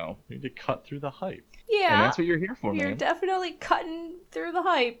 Mhm. Well, we need to cut through the hype. Yeah, and that's what you're here for, you're man. definitely cutting through the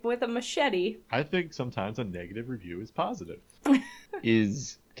hype with a machete. I think sometimes a negative review is positive.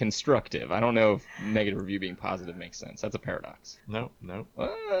 Is constructive. I don't know if negative review being positive makes sense. That's a paradox. No.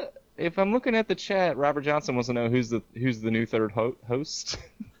 If I'm looking at the chat, Robert Johnson wants to know who's the new third host.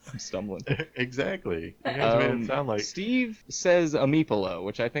 I'm stumbling. Exactly. You guys made it sound like Steve says a meepolo,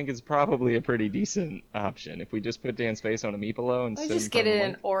 which I think is probably a pretty decent option. If we just put Dan's face on a meepolo and I sit just in get front of it the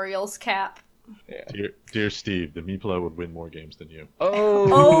an mic. Orioles cap. Yeah. Dear Steve, the Meeplo would win more games than you.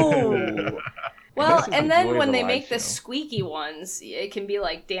 Oh. Well, This is and the then joy of when the they live make the show. squeaky ones, it can be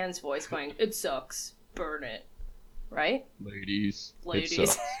like Dan's voice going, "It sucks, burn it," right? Ladies. Ladies. It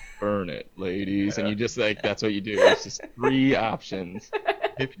sucks. Burn it, ladies. And you just that's what you do. It's just 3 options.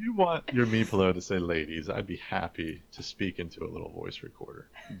 If you want your Meeplo to say ladies, I'd be happy to speak into a little voice recorder.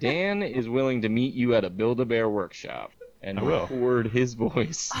 Dan is willing to meet you at a Build-A-Bear workshop and I will. record his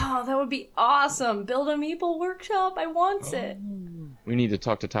voice. Oh, that would be awesome! Build a meeple workshop. I want Oh. it. We need to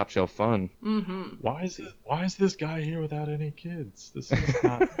talk to Top Shelf Fun. Mm-hmm. Why is this guy here without any kids? This is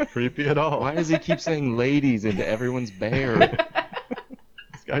not creepy at all. Why does he keep saying ladies into everyone's bear?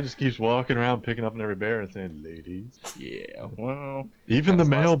 This guy just keeps walking around picking up on every bear and saying ladies. Yeah, well, Even the That's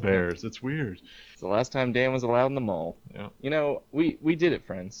male awesome. bears. It's weird. it's the last time Dan was allowed in the mall. Yeah. You know, we did it,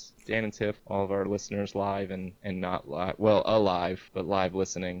 friends. Dan and Tiff, all of our listeners live and not live. Well, alive, but live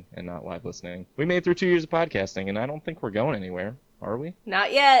listening and not live listening. We made it through 2 years of podcasting, and I don't think we're going anywhere. Are we?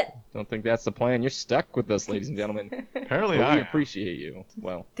 Not yet. Don't think that's the plan. You're stuck with us, ladies and gentlemen. Apparently, But I we am. appreciate you.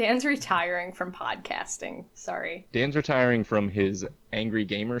 Well, Dan's retiring from podcasting. Sorry. Dan's retiring from his angry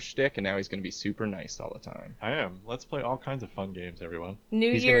gamer shtick, and now he's going to be super nice all the time. I am. Let's play all kinds of fun games, everyone.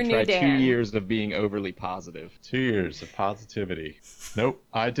 New He's year, going to try new Dan. 2 years of being overly positive. 2 years of positivity. Nope.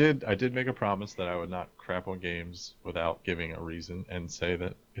 I did make a promise that I would not crap on games without giving a reason and say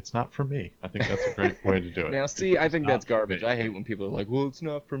that it's not for me. I think that's a great way to do it. Now, see, I think Not that's for garbage. me. I hate when people are like, well, it's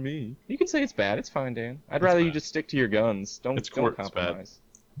not for me. You can say it's bad. It's fine, Dan. I'd It's rather you bad. just stick to your guns. Don't It's don't bad. compromise.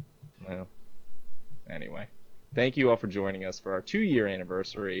 Well, anyway. Thank you all for joining us for our 2-year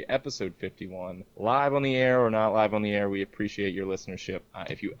anniversary, episode 51. Live on the air or not live on the air, we appreciate your listenership.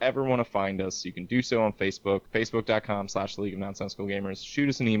 If you ever want to find us, you can do so on Facebook, facebook.com/League of Nonsensical Gamers. Shoot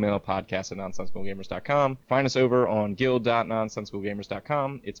us an email, podcast@nonsensicalgamers.com. Find us over on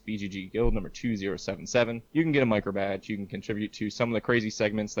guild.nonsensicalgamers.com. It's BGG Guild number 2077. You can get a micro badge. You can contribute to some of the crazy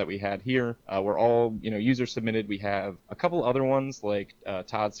segments that we had here. We're all, user submitted. We have a couple other ones, like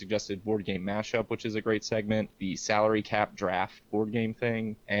Todd suggested Board Game Mashup, which is a great segment. The salary cap draft board game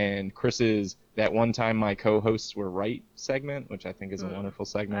thing, and Chris's That One Time My Co-Hosts Were Right segment, which I think is a wonderful I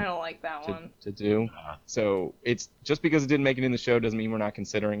segment don't like that one. to do. So it's just because it didn't make it in the show doesn't mean we're not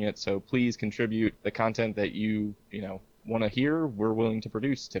considering it. So please contribute the content that you want to hear. We're willing to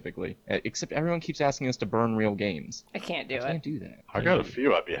produce typically. Except everyone keeps asking us to burn real games. I can't do I can't it. do that. I got a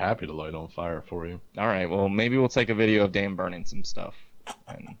few I'd be happy to light on fire for you. All right, well, maybe we'll take a video of Dan burning some stuff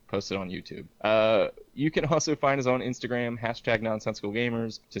and post it on YouTube. You can also find us on Instagram,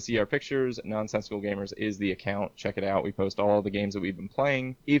 #NonsensicalGamers. To see our pictures, Nonsensical Gamers is the account. Check it out. We post all the games that we've been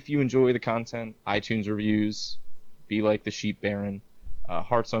playing. If you enjoy the content, iTunes reviews, Be Like the Sheep Baron,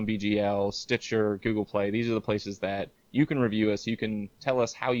 Hearts on BGL, Stitcher, Google Play. These are the places that you can review us. You can tell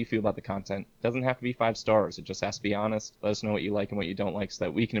us how you feel about the content. It doesn't have to be 5 stars. It just has to be honest. Let us know what you like and what you don't like so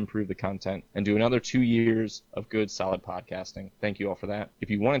that we can improve the content and do another 2 years of good, solid podcasting. Thank you all for that. If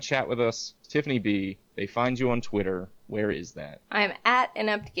you want to chat with us, Tiffany B, they find you on Twitter. Where is that? I'm at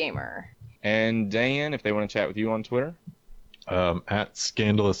Inept Gamer. And Dan, if they want to chat with you on Twitter? At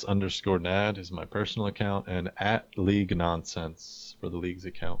scandalous_nad is my personal account, and at League Nonsense for the League's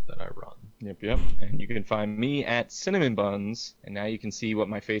account that I run. Yep. And you can find me at Cinnamon Buns. And now you can see what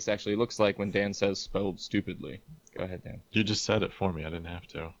my face actually looks like when Dan says spelled stupidly. Go ahead, Dan. You just said it for me. I didn't have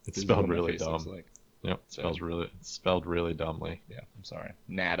to. It's This is spelled what my really face looks dumb. like. Yep, So- it's spelled really dumbly. Yeah, I'm sorry.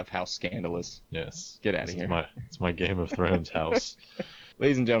 Nad of how scandalous. Yes. Get outta This here. It's my Game of Thrones house.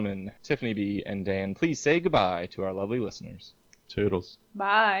 Ladies and gentlemen, Tiffany B and Dan, please say goodbye to our lovely listeners. Toodles.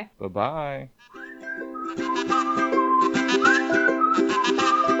 Bye. Bye-bye.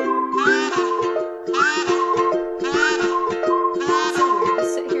 It's so weird to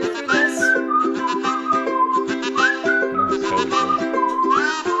sit here through this. No, it's totally cool.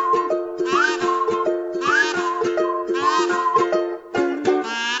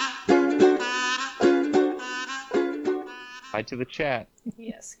 Bye to the chat.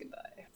 Yes, goodbye.